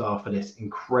to Rockstar for this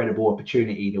incredible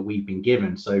opportunity that we've been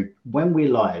given. So when we're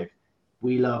live,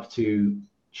 we love to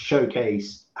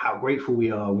showcase how grateful we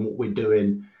are and what we're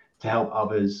doing to help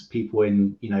others, people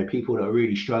that are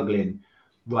really struggling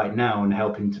right now and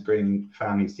helping to bring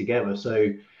families together. So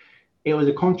it was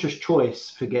a conscious choice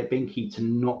for Get Binky to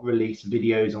not release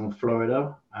videos on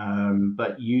Florida,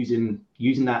 but using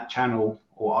that channel,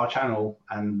 or our channel,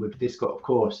 and with Disscot, of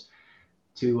course,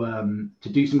 to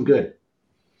do some good.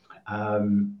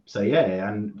 So yeah,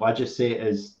 and I just see it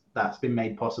as that's been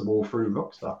made possible through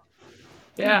Rockstar.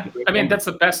 Yeah, I mean that's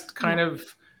the best kind of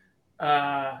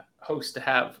host to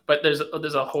have. But there's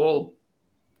a whole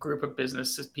group of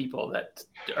businesses people that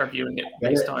are viewing it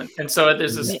based on, and so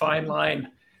there's this fine line.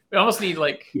 We almost need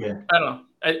I don't know.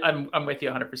 I'm with you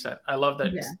 100%. I love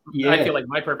that. Yeah. I feel like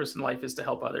my purpose in life is to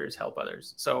help others.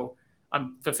 So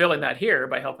I'm fulfilling that here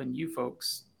by helping you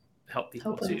folks help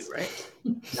people too, right?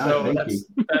 So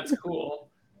that's cool.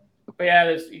 But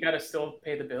yeah, you got to still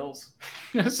pay the bills.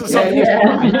 In the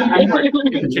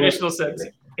traditional sense.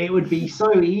 It would be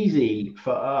so easy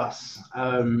for us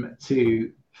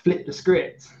to flip the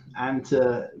script and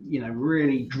to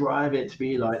really drive it to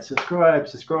be like subscribe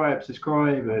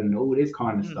and all this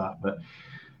kind of stuff. But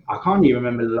I can't even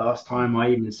remember the last time I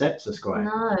even said subscribe.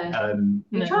 No.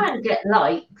 We try and get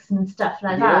likes and stuff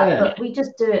like that, but we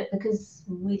just do it because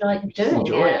we like doing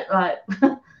it. Like,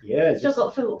 still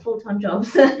got full-time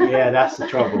jobs. Yeah, that's the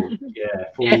trouble. Yeah,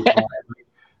 full-time.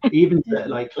 Even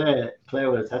like Claire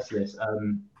will attest to this.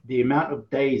 The amount of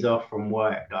days off from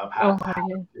work that I've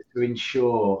had to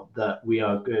ensure that we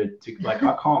are good. I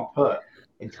can't put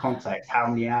into context how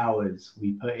many hours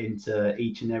we put into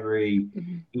each and every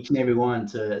one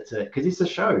to because it's a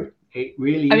show. It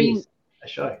really is a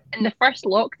show. In the first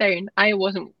lockdown, I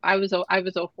was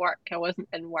off work. I wasn't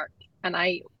in work, and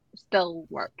I still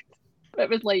worked. I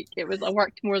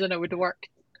worked more than I would have worked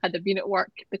had I been at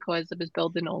work because I was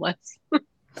building all this. What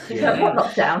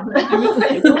lockdown?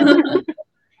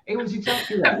 It was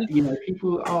exactly that.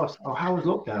 People ask, "Oh, how was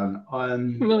lockdown?"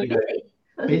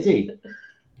 Busy.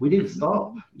 We didn't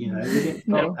stop. We didn't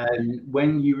stop. And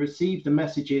when you receive the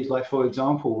messages, like for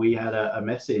example, we had a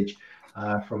message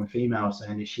from a female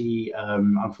saying that she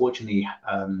unfortunately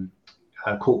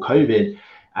caught COVID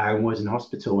and was in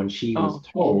hospital, and she was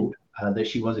told that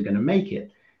she wasn't going to make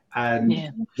it.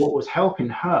 And what was helping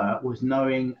her was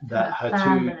knowing that her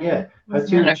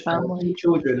two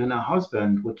children and her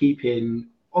husband were keeping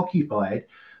occupied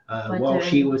while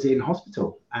she was in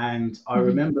hospital. And I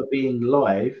remember being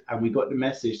live, and we got the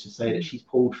message to say that she's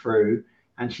pulled through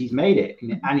and she's made it.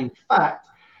 And in fact,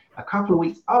 a couple of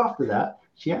weeks after that,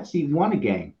 she actually won a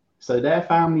game. So their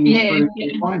family is through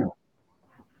to the final.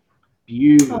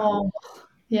 Beautiful.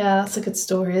 Yeah, that's a good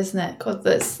story, isn't it? God,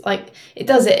 that's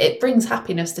it brings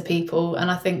happiness to people.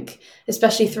 And I think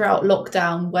especially throughout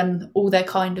lockdown, when all there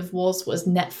kind of was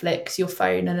Netflix, your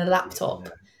phone and a laptop,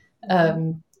 I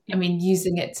mean,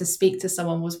 using it to speak to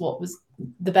someone was what was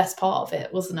the best part of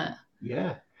it, wasn't it?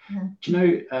 Yeah. Do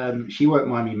you know, she won't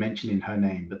mind me mentioning her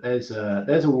name, but there's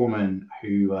a woman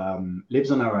who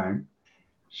lives on her own.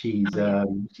 She's a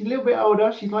little bit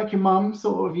older. She's like your mum,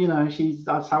 sort of,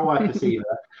 that's how I perceive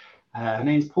her. Her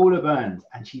name's Paula Burns,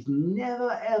 and she's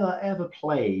never, ever, ever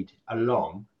played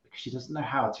along because she doesn't know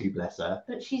how to, bless her.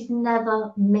 But she's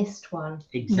never missed one.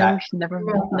 Exactly.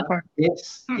 No, never.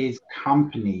 This is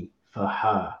company for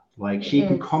her. Like, she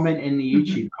can comment in the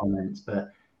YouTube comments,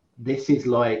 but this is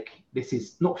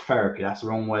not therapy. That's the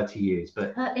wrong word to use.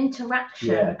 But her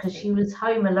interaction, because she was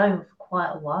home alone for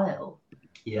quite a while.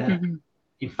 Yeah.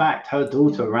 In fact, her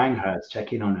daughter rang her to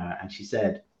check in on her, and she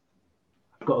said,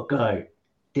 "I've got to go.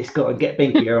 Disscot and Get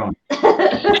Binky are on." I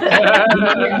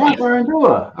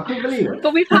couldn't believe it.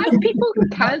 But we've had people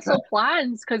cancel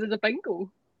plans because of the bingo.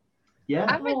 Yeah.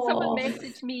 I've had someone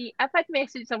message me. I've had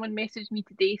someone message me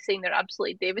today saying they're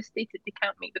absolutely devastated they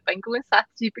can't make the bingo on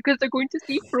Saturday because they're going to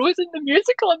see Frozen the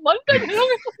musical in London.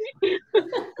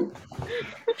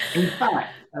 In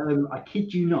fact, I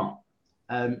kid you not,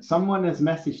 someone has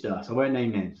messaged us. I won't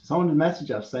name names. Someone has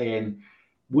messaged us saying,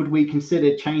 would we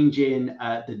consider changing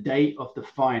the date of the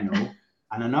final?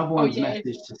 And another one's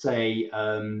message to say,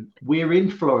 we're in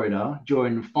Florida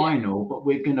during the final, but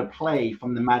we're going to play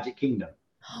from the Magic Kingdom.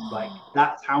 Like,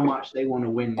 that's how much they want to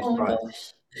win this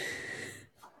prize.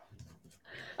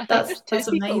 That's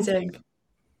amazing.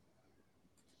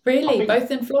 Really? Both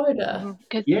in Florida?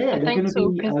 Yeah, they're going to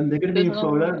be in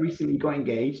Florida, recently got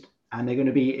engaged, and they're going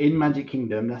to be in Magic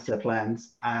Kingdom. That's their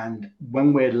plans. And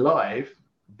when we're live,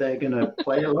 they're going to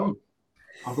play along.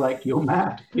 I was like, you're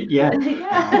mad. But yeah.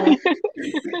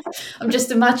 I'm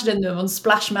just imagining them on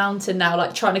Splash Mountain now,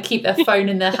 like trying to keep their phone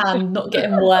in their hand, not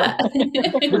getting wet.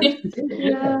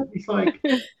 Yeah, it's like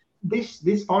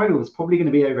this final is probably going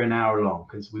to be over an hour long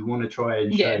because we want to try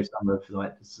and show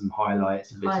some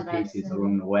highlights and bits and pieces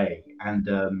along the way. And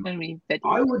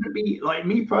I wouldn't be like,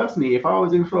 me personally, if I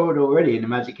was in Florida already in the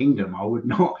Magic Kingdom, I would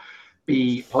not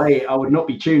I would not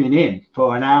be tuning in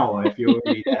for an hour if you're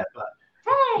already there. But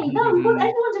hey, no, we want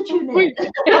everyone to tune in.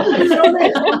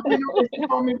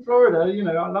 If I'm in Florida, you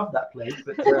know, I love that place.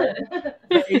 But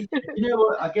you know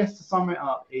what? I guess to sum it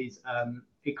up is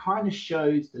it kind of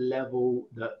shows the level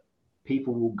that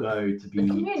people will go to be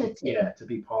to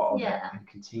be part of it and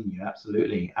continue.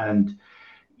 Absolutely. And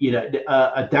you know,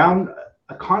 a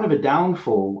kind of a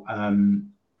downfall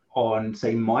on,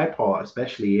 say, my part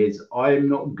especially is I'm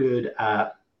not good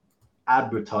at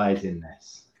advertising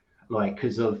this, like,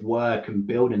 because of work and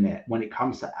building it. When it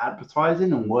comes to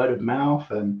advertising and word of mouth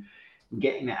and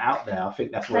getting it out there, I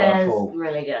think that's where I fall.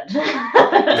 Really good.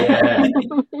 Yeah.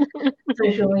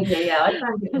 Social media, yeah. I try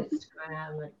and do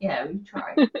Instagram, and yeah, we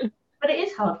try. But it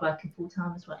is hard working full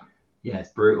time as well. Yeah,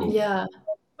 it's brutal. Yeah,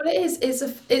 but it is.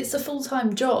 It's a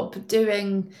full-time job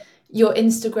doing your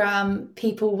Instagram.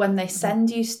 People, when they send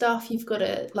you stuff, you've got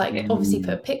to obviously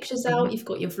put pictures out. You've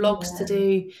got your vlogs to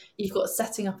do. You've got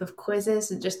setting up of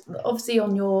quizzes, and just obviously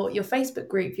on your Facebook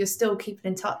group, you're still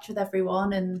keeping in touch with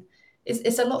everyone, and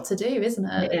it's a lot to do, isn't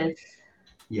it? It is.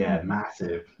 Yeah,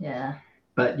 massive. Yeah.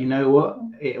 But you know what?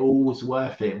 It all's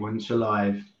worth it once you're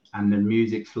live and the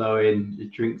music's flowing, the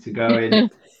drinks are going.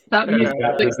 That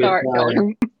music start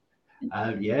going.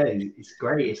 Yeah, it's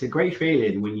great. It's a great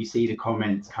feeling when you see the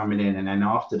comments coming in, and then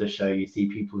after the show, you see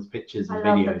people's pictures and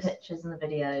videos. I love the pictures and the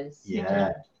videos.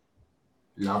 Yeah,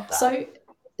 love that.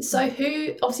 So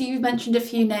who? Obviously, you've mentioned a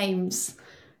few names.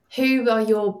 Who are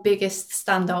your biggest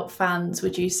standout fans?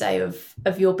 Would you say of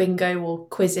your bingo or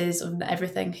quizzes and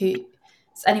everything? Who?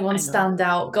 Does anyone stand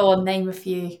out? Go on, name a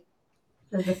few.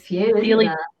 There's a few.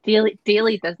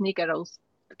 Daily Disney girls,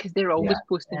 because they're always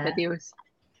posting videos.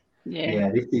 Yeah,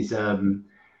 this is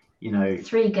you know,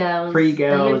 three girls they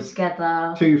live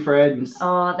together, 2 friends.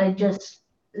 Oh, they just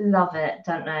love it,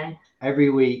 don't they? Every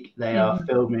week they are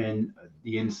filming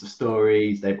the Insta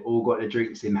stories. They've all got their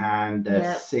drinks in hand.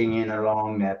 They're singing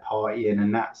along. They're partying,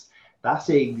 and that's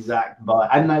the exact vibe.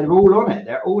 And they're all on it.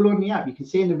 They're all on the app. You can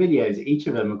see in the videos each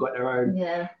of them have got their own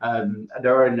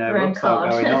rock style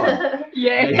going on.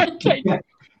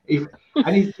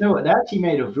 And you know what? They actually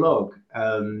made a vlog.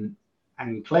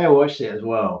 And Claire watched it as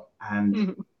well,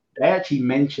 and they actually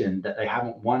mentioned that they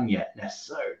haven't won yet. They're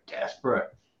so desperate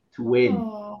to win,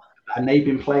 and they've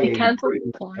been playing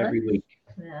every week.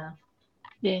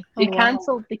 They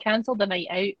cancelled the night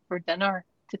out for dinner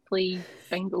to play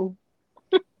bingo.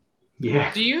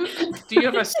 Yeah. Do you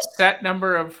have a set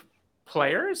number of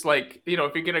players? Like, you know,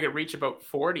 if you're gonna reach about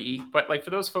 40, but like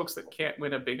for those folks that can't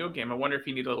win a bingo game, I wonder if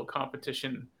you need a little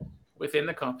competition within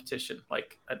the competition,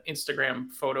 like an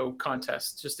Instagram photo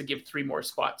contest, just to give 3 more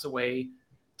spots away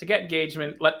to get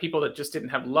engagement, let people that just didn't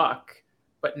have luck,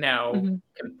 but now can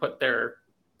put their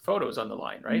photos on the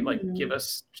line, right? Like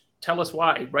tell us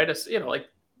why, write us, you know, like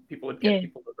people would get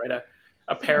people to write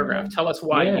a paragraph, tell us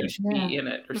why you should be in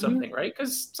it or something, right?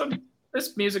 Because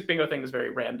this music bingo thing is very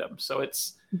random. So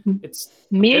it's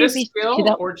maybe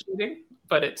skill or cheating,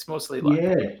 but it's mostly luck.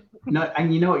 Yeah. No,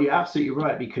 and you know what? You're absolutely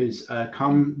right, because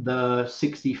come the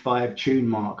 65 tune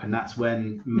mark, and that's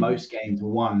when most games are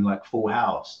won, like Full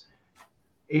House.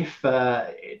 If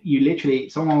you literally,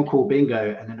 someone will call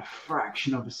bingo, and then a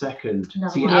fraction of a second,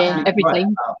 so you're absolutely right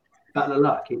about the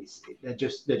luck. They're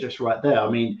just right there. I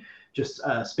mean, just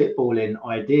spitballing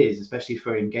ideas, especially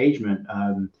for engagement.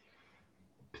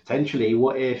 Potentially,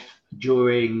 what if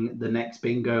during the next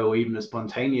bingo or even a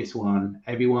spontaneous one,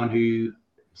 everyone who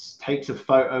takes a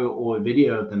photo or a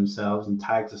video of themselves and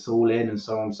tags us all in and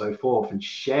so on and so forth and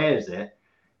shares it,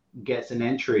 gets an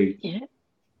entry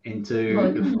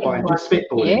into just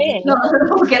spitballing.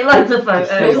 We'll get loads of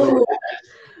photos.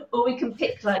 Or we can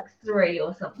pick like 3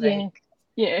 or something.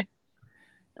 That's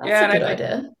a good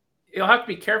idea. You'll have to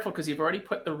be careful because you've already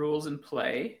put the rules in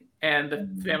play, and the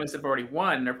families that have already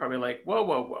won, they're probably like,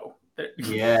 whoa.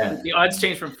 The odds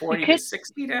change from 40 to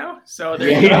 60 now, so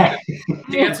they're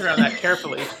dance around that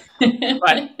carefully.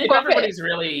 But if everybody's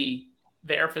really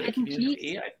there for the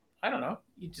community, I don't know.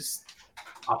 You just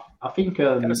I think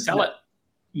gotta sell it.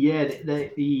 Yeah,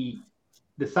 the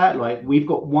satellite. We've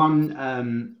got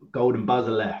one golden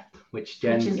buzzer left, which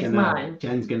Jen's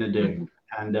gonna do,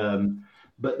 and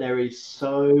but there is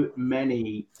so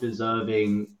many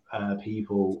deserving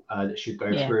people that should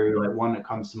go through. Like one that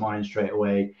comes to mind straight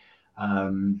away.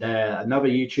 They're another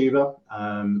YouTuber,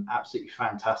 absolutely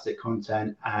fantastic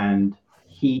content, and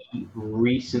he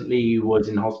recently was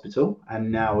in hospital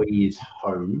and now he is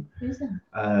home. Who's that?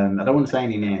 I don't want to say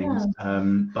any names,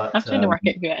 but I'm trying to work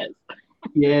out who it is.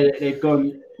 Yeah,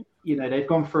 they've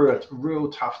gone through a real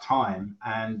tough time,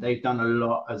 and they've done a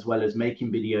lot as well as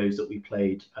making videos that we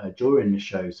played during the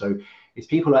show. So it's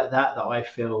people like that I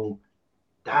feel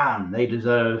damn, they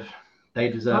deserve.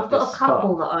 I've got a this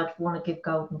couple spot. that I'd want to give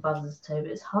golden buzzers to, but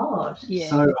it's hard. Yeah.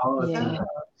 So hard. Yeah.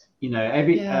 You know,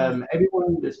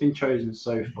 everyone that's been chosen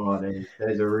so far,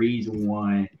 there's a reason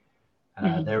why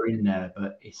they're in there,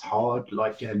 but it's hard,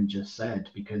 like Jen just said,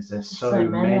 because there's so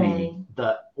many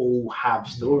that all have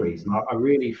stories, and I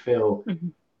really feel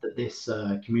that this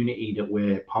community that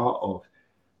we're part of,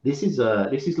 this is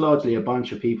largely a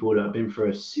bunch of people that have been through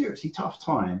a seriously tough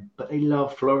time, but they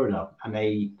love Florida, and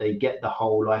they get the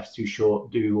whole life's too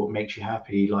short, do what makes you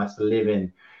happy, life's to live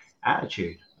in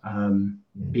attitude.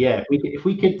 But yeah, if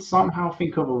we could somehow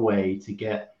think of a way to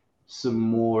get some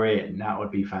more in, that would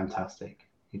be fantastic.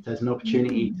 If there's an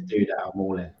opportunity to do that, I'm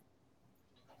all in.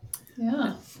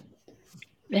 Yeah.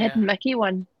 The Hidden Mickey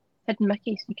one. Hidden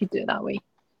Mickeys, you could do it that way.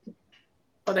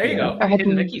 Oh, there you go. Or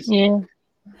Hidden Mickeys. Yeah.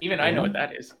 Even I know what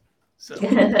that is. So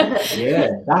Yeah,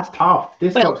 that's tough.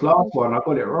 Disscot's last one, I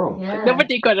got it wrong. Yeah.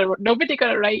 Nobody got it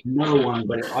right. No one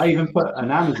got it. I even put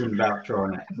an Amazon voucher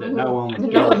on it that no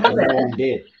one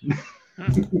did.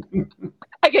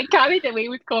 I get carried away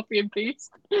with copy and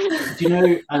paste. Do you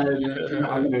know, I'm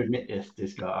going to admit this,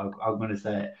 Disscot, I'm going to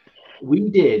say it. We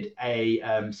did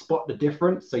a spot the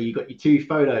difference. So you got your two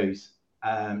photos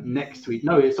next to each.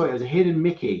 No, sorry, it was a hidden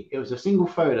Mickey. It was a single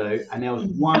photo, and there was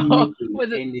one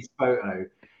Mickey in this photo.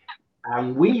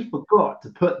 And we forgot to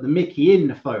put the Mickey in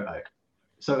the photo.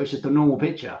 So it's just a normal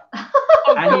picture.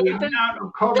 And the amount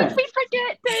of comments. Did we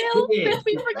forget, Dale? Did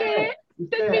we forget?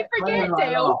 Did we forget,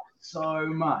 Dale? So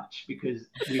much because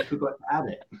we forgot to add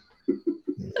it.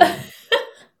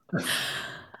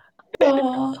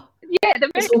 Oh. Yeah,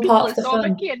 the It's many all people part of that the saw fun.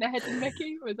 Mickey and the Hidden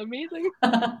Mickey was amazing.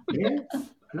 Yeah,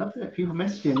 I loved it. People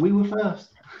messaging. We were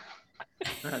first.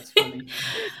 that's funny.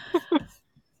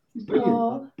 It's brilliant.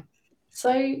 Oh.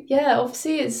 So yeah,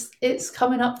 obviously it's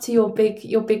coming up to your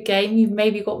big game. You've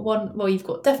maybe got one. Well, you've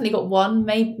definitely got one,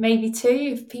 maybe two,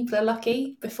 if people are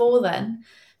lucky. Before then,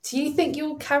 do you think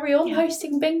you'll carry on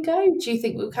hosting bingo? Do you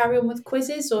think we'll carry on with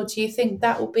quizzes, or do you think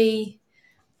that will be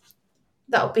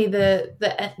the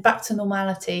back to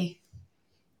normality?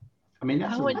 I mean,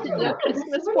 that's I want to do a That's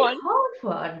Christmas a really one. hard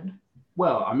one.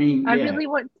 Well, I mean, I really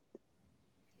want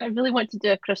to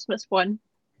do a Christmas one.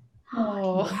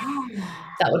 Oh,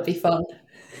 that would be fun.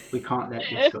 we can't let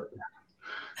this go.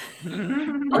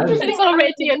 It's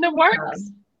already in the works.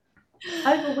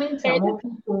 Over winter, more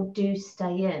people do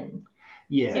stay in.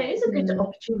 Yeah. So it's a good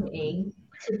opportunity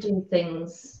to do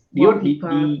things.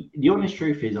 The honest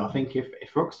truth is, I think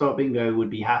if Rockstar Bingo would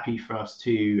be happy for us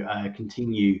to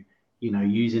continue,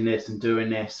 using this and doing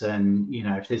this, and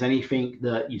if there's anything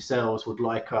that yourselves would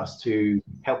like us to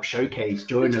help showcase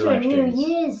during the live streams, New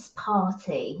Year's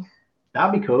party.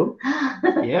 that'd be cool.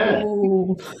 Yeah.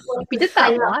 Ooh. We did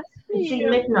that last See year.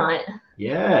 midnight.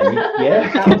 Yeah.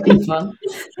 That would be fun.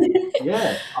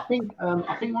 Yeah, I think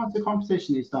once the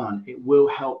competition is done, it will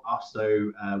help us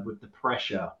though with the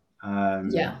pressure.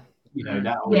 It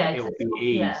will be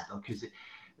eased because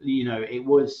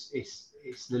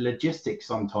it's the logistics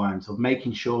sometimes of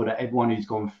making sure that everyone who's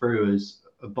gone through has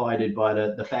abided by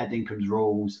the fair incomes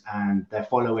rules and they're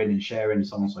following and sharing and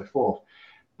so on and so forth.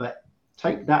 But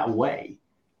take that away,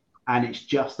 and it's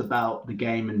just about the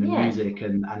game and the music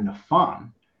and the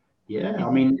fun. Yeah,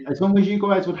 I mean, as long as you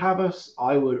guys would have us,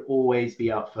 I would always be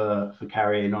up for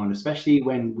carrying on, especially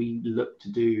when we look to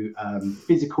do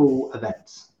physical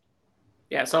events.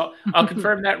 Yeah, so I'll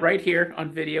confirm that right here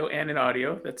on video and in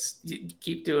audio.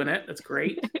 Keep doing it. That's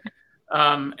great.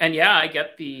 And yeah, I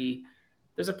get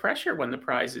there's a pressure when the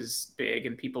prize is big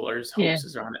and people are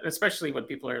hopes on it, especially when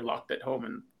people are locked at home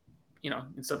and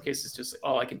in some cases just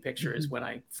all I can picture is when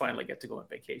I finally get to go on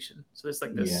vacation. So there's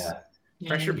like this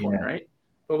pressure point, right?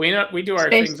 But we do our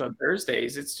things on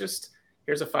Thursdays. It's just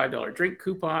here's a $5 drink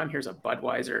coupon, here's a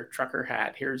Budweiser trucker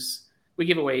hat, we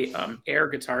give away air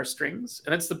guitar strings,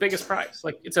 and it's the biggest prize.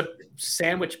 Like it's a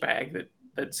sandwich bag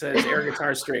that says air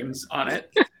guitar strings on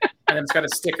it, and it's got a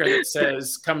sticker that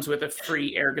says comes with a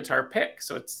free air guitar pick.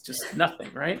 So it's just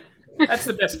nothing, right? That's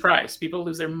the best prize. People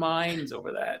lose their minds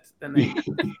over that. Then they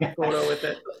photo with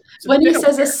it. So when he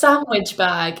says a sandwich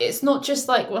bag, it's not just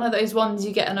like one of those ones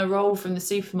you get in a roll from the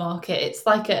supermarket. It's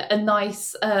like a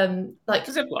nice,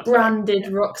 branded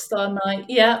Rockstar Night.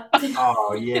 Yeah.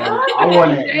 Oh yeah, I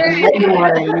want it.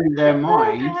 Everyone they lose their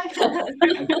mind.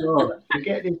 God,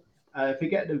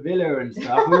 forget the villa and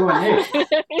stuff. We want this.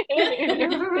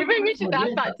 Maybe we should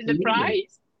add that to the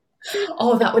prize.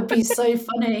 Oh, that would be so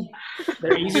funny.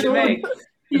 They're easy to make.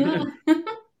 Yeah.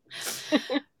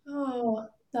 Oh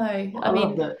no!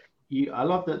 I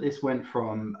love that this went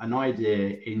from an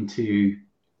idea into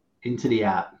the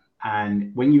app,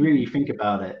 and when you really think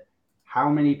about it, how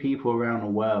many people around the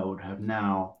world have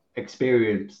now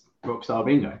experienced Rockstar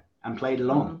Bingo and played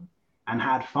along and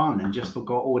had fun and just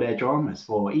forgot all their dramas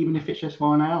for, even if it's just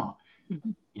for an hour,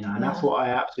 you know, and that's what I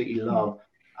absolutely love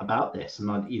about this.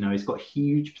 And, you know, it's got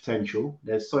huge potential.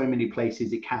 There's so many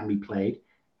places it can be played.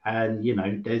 And, you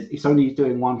know, it's only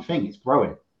doing one thing. It's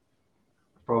growing.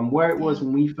 From where it was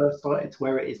when we first started to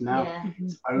where it is now,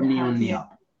 it's only on the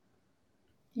up.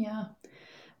 Yeah.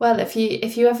 Well, if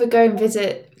you ever go and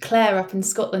visit Claire up in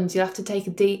Scotland, you'll have to take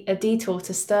a detour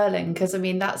to Stirling, because I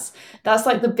mean that's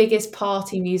like the biggest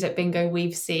party music bingo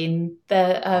we've seen.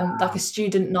 They're like a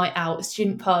student night out, a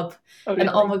student pub, and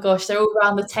oh my gosh, they're all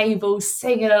around the table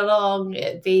singing along.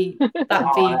 That'd be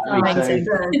amazing.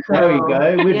 So cool. There we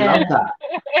go. We'd love that.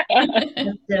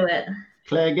 Let's do it.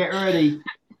 Claire, get ready.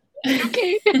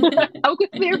 Okay, I'll go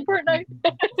to the airport now.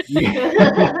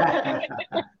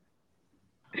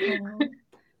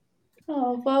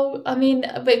 Oh well, I mean,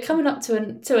 we're coming up to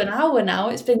an hour now.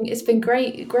 It's been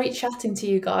great chatting to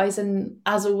you guys, and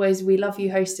as always, we love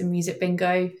you hosting Music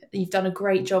Bingo. You've done a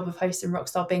great job of hosting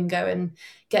Rockstar Bingo and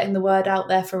getting the word out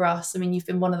there for us. I mean, you've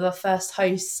been one of the first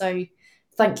hosts, so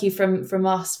thank you from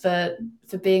us for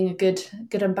being a good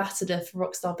ambassador for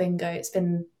Rockstar Bingo. It's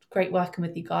been great working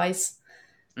with you guys.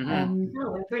 We've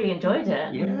really enjoyed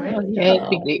it. It's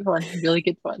been great fun, really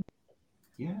good fun.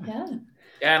 Yeah,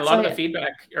 and a lot of the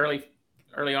feedback early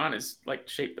on is like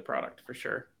shaped the product for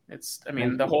sure. I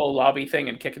mean, the whole lobby thing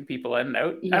and kicking people in and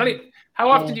out. How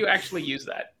often do you actually use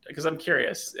that? Because I'm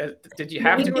curious. Did you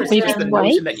have to, or is it just the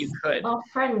notion that you could? Our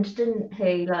friend, didn't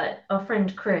he? Like our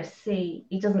friend Chris, he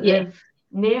doesn't live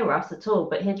near us at all,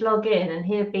 but he'd log in and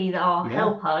he'd be our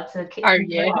helper to kick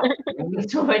people up if we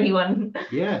saw anyone.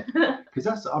 Yeah, because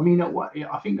that's, I mean,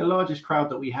 I think the largest crowd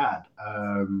that we had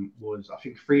was, I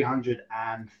think,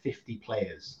 350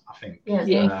 players, I think.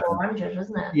 Yeah, 400,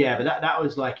 wasn't it? Yeah, but that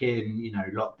was like in, you know,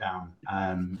 lockdown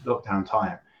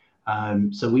time.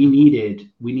 So we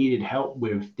needed help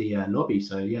with the lobby.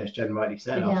 So yeah, as Jen rightly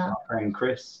said, our friend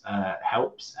Chris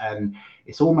helps, and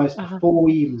it's almost before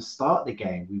we even start the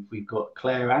game, we've got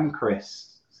Claire and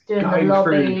Chris going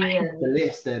through the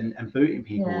list and booting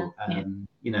people.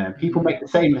 You know, people make the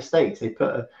same mistakes. They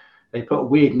put a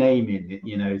weird name in it.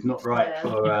 You know, it's not right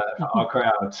for our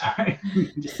crowd. So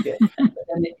just get. But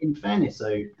then, in fairness,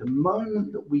 so the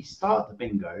moment that we start the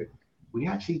bingo, we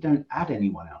actually don't add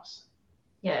anyone else.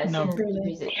 Yeah, no.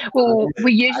 Music. Well,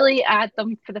 we usually add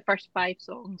them for the first 5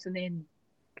 songs and then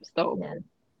stop.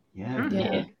 Yeah.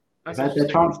 They've had their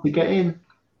chance to get in.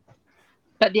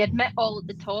 But the admit all at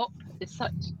the top is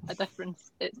such a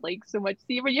difference. It's like so much.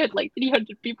 See, when you had like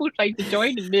 300 people trying to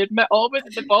join and they admit all at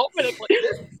the bottom, and it's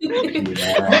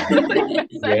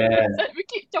like, we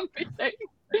keep jumping down.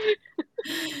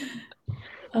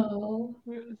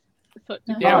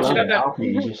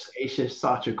 It's just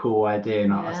such a cool idea,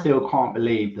 and I still can't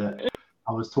believe that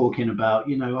I was talking about,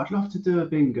 you know, I'd love to do a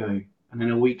bingo, and then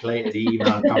a week later the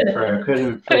email come through. I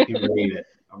couldn't freaking believe it.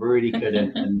 I really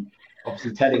couldn't. And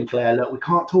obviously telling Claire, look, we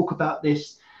can't talk about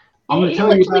this. I'm going to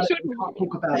tell you about it. We can't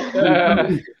talk about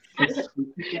it.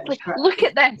 Like, look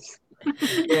at this.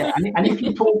 Yeah, and if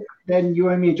you talk, then you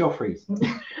owe me a Joffrey's.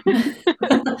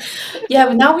 Yeah,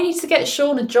 but now we need to get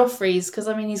Sean a Joffrey's, because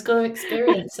I mean he's got to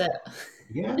experience it.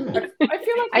 Yeah, I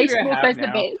feel like I have the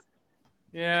best.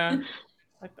 Yeah,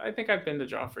 I think I've been to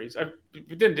Joffrey's. I've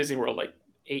been to Disney World like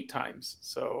 8 times,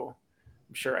 so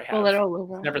I'm sure I have. Well, they're all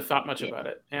over. Never thought much about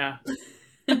it. Yeah.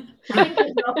 I think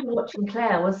it was after watching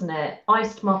Claire, wasn't it?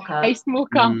 Iced mocha. Iced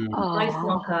mocha. Iced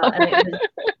mocha, and it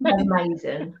was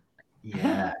amazing.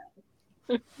 Yeah.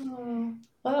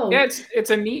 Wow. Yeah, it's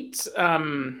a neat.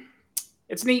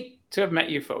 It's neat to have met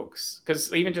you folks,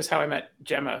 because even just how I met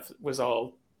Gemma was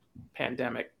all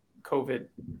pandemic, COVID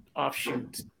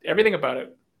offshoot. Everything about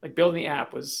it, like building the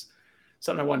app, was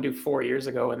something I wanted to do 4 years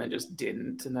ago, and then just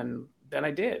didn't, and then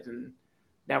I did, and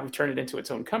now we've turned it into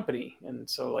its own company. And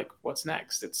so, like, what's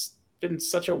next? It's been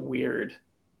such a weird,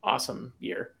 awesome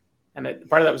year, and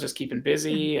part of that was just keeping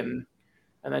busy and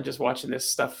then just watching this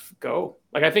stuff go.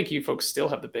 Like, I think you folks still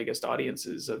have the biggest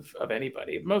audiences of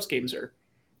anybody. Most games are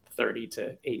 30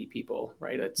 to 80 people,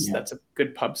 right? That's a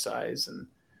good pub size, and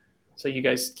so you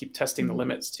guys keep testing the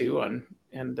limits too.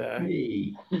 You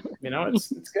know, it's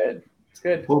good. It's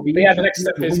good. Well, the next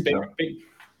step is big.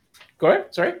 Go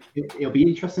ahead. Sorry. It'll be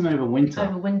interesting over winter.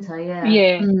 Yeah.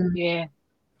 Yeah.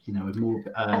 You know, with more.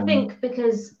 I think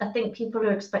people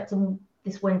are expecting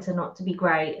this winter not to be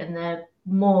great, and they're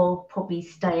more probably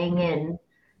staying in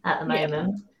at the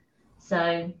moment.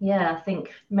 So yeah, I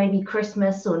think maybe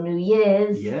Christmas or New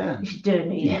Year's. Yeah. We should do a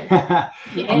New Year's. I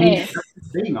mean,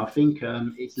 thing. I think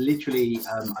it's literally.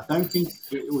 I don't think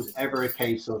it was ever a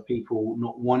case of people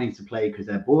not wanting to play because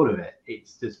they're bored of it.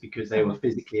 It's just because they were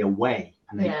physically away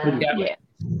and they couldn't play.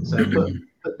 So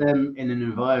put them in an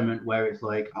environment where it's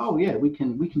like, oh yeah, we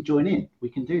can join in, we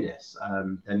can do this.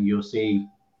 Then you'll see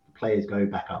players go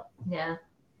back up. Yeah,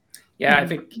 I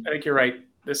think you're right.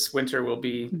 This winter will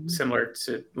be similar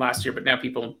to last year, but now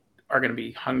people are going to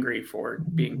be hungry for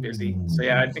being busy. So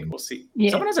yeah, I think we'll see.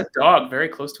 Someone has a dog very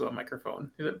close to a microphone.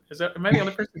 Am I the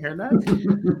only person hearing that?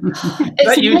 It's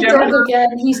that you, Gemma?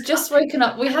 Again. He's just woken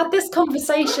up. We had this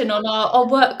conversation on our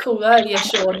work call earlier,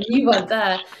 Sean. You weren't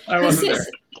there. I wasn't there.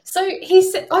 So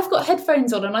I've got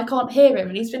headphones on and I can't hear him,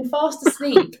 and he's been fast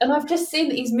asleep. And I've just seen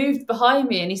that he's moved behind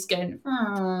me and he's going.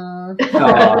 So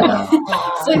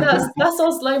that's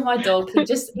Oslo, my dog.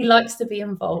 He likes to be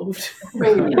involved.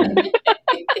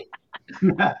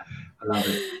 I love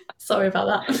it. Sorry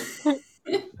about that.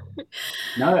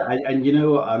 No, and you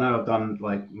know what? I know I've done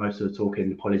like most of the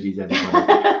talking. Apologies, everybody.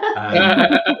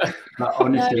 But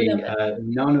honestly,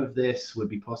 none of this would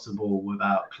be possible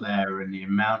without Claire and the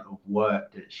amount of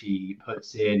work that she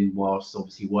puts in whilst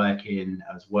obviously working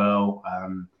as well.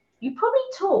 You probably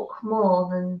talk more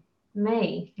than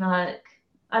me. Like,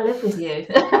 I live with you.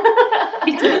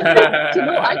 Do you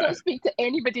know, I don't speak to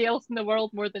anybody else in the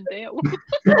world more than Dale.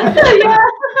 And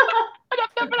I've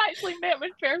never actually met him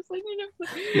in person. You know,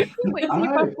 like, if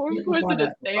my phone goes and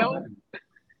it's Dale.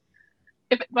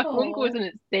 If my phone goes and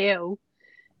it's Dale,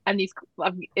 and it's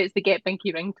the Get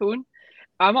Binky ringtone,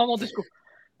 my mum will just go.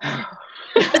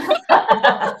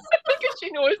 Because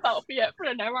she knows that'll be it for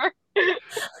an hour.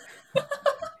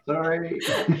 Sorry.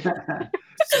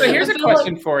 So here's a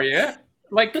question for you.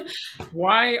 Like,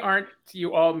 why aren't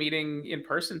you all meeting in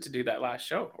person to do that last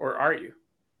show? Or are you?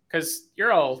 Because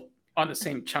you're all on the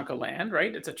same chunk of land,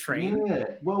 right? It's a train. Yeah.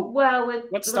 Well, we're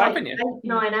what's stopping you?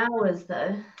 9 hours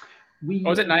though.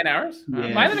 Is it 9 hours?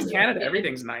 Yeah. I live in Canada.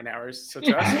 Everything's 9 hours. So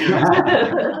to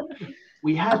us,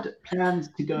 we had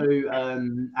plans to go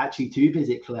actually to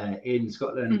visit Claire in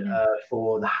Scotland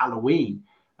for the Halloween,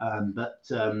 but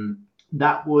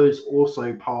that was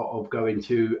also part of going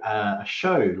to a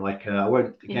show. Like I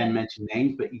won't again mention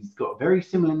names, but he's got a very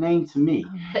similar name to me.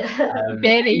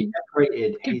 Very he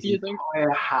decorated his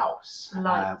entire house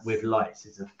with lights.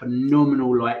 It's a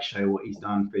phenomenal light show what he's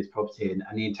done for his property, and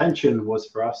the intention was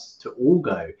for us to all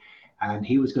go, and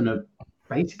he was going to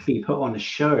basically put on a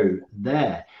show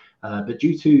there. But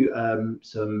due to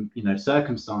some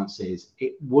circumstances,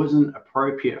 it wasn't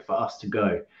appropriate for us to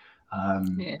go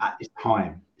at this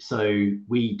time. So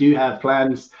we do have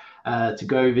plans to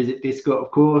go visit Disscot, of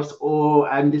course,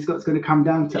 and Disscot's going to come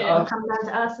down to us. Come down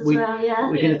to us as well, yeah.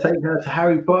 We're going to take her to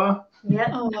Harry Potter. Yeah.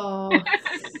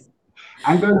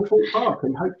 And go to Fort Park,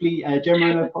 and hopefully Gemma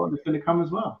and her partner's going to come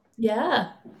as well.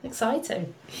 Yeah,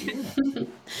 exciting.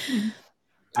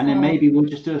 And then maybe we'll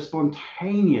just do a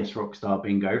spontaneous Rockstar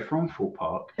bingo from Fort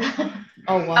Park.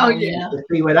 Oh, wow. Yeah. Let's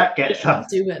see where that gets us.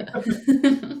 Do it.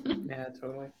 Yeah,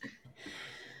 totally.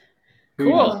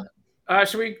 Cool.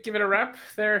 Should we give it a wrap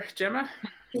there, Gemma?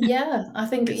 Yeah, I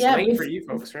think it's late for you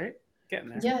folks, right? Getting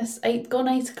there. Yes, 8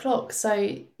 o'clock.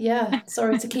 So yeah,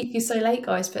 sorry to keep you so late,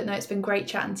 guys, but no, it's been great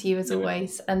chatting to you as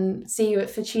always, and see you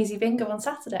for Cheesy Bingo on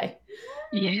Saturday.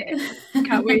 Yeah,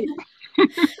 can't wait.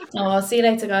 I'll see you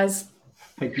later, guys.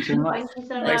 Thank you so much.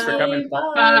 Thanks for coming.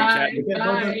 Bye.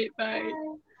 Bye.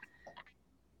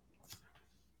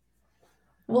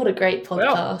 What a great podcast.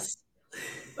 Well,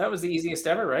 that was the easiest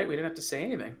ever, right? We didn't have to say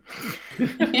anything.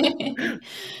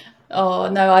 Oh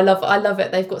no, I love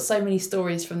it. They've got so many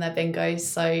stories from their bingos,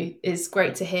 so it's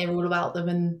great to hear all about them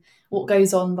and what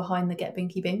goes on behind the Get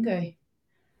Binky bingo.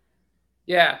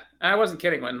 Yeah, I wasn't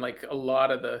kidding when like a lot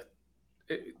of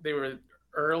they were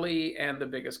early and the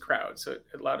biggest crowd, so it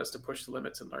allowed us to push the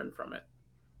limits and learn from it.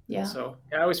 Yeah. So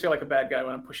I always feel like a bad guy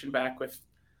when I'm pushing back with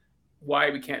why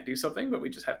we can't do something, but we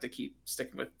just have to keep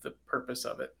sticking with the purpose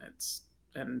of it.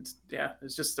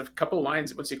 There's just a couple of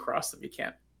lines that once you cross them, you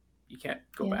can't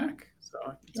go back.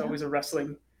 So it's always a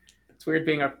wrestling. It's weird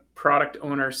being a product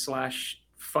owner /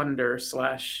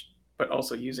 funder / but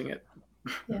also using it.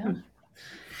 Yeah.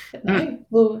 No,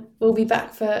 we'll be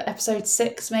back for episode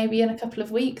 6 maybe in a couple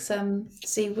of weeks and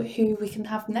see who we can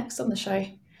have next on the show.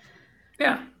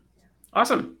 Yeah.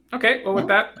 Awesome. Okay. Well, with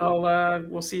that,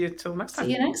 we'll see you till next time.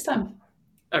 See you next time.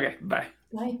 Okay. Bye.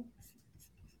 Bye.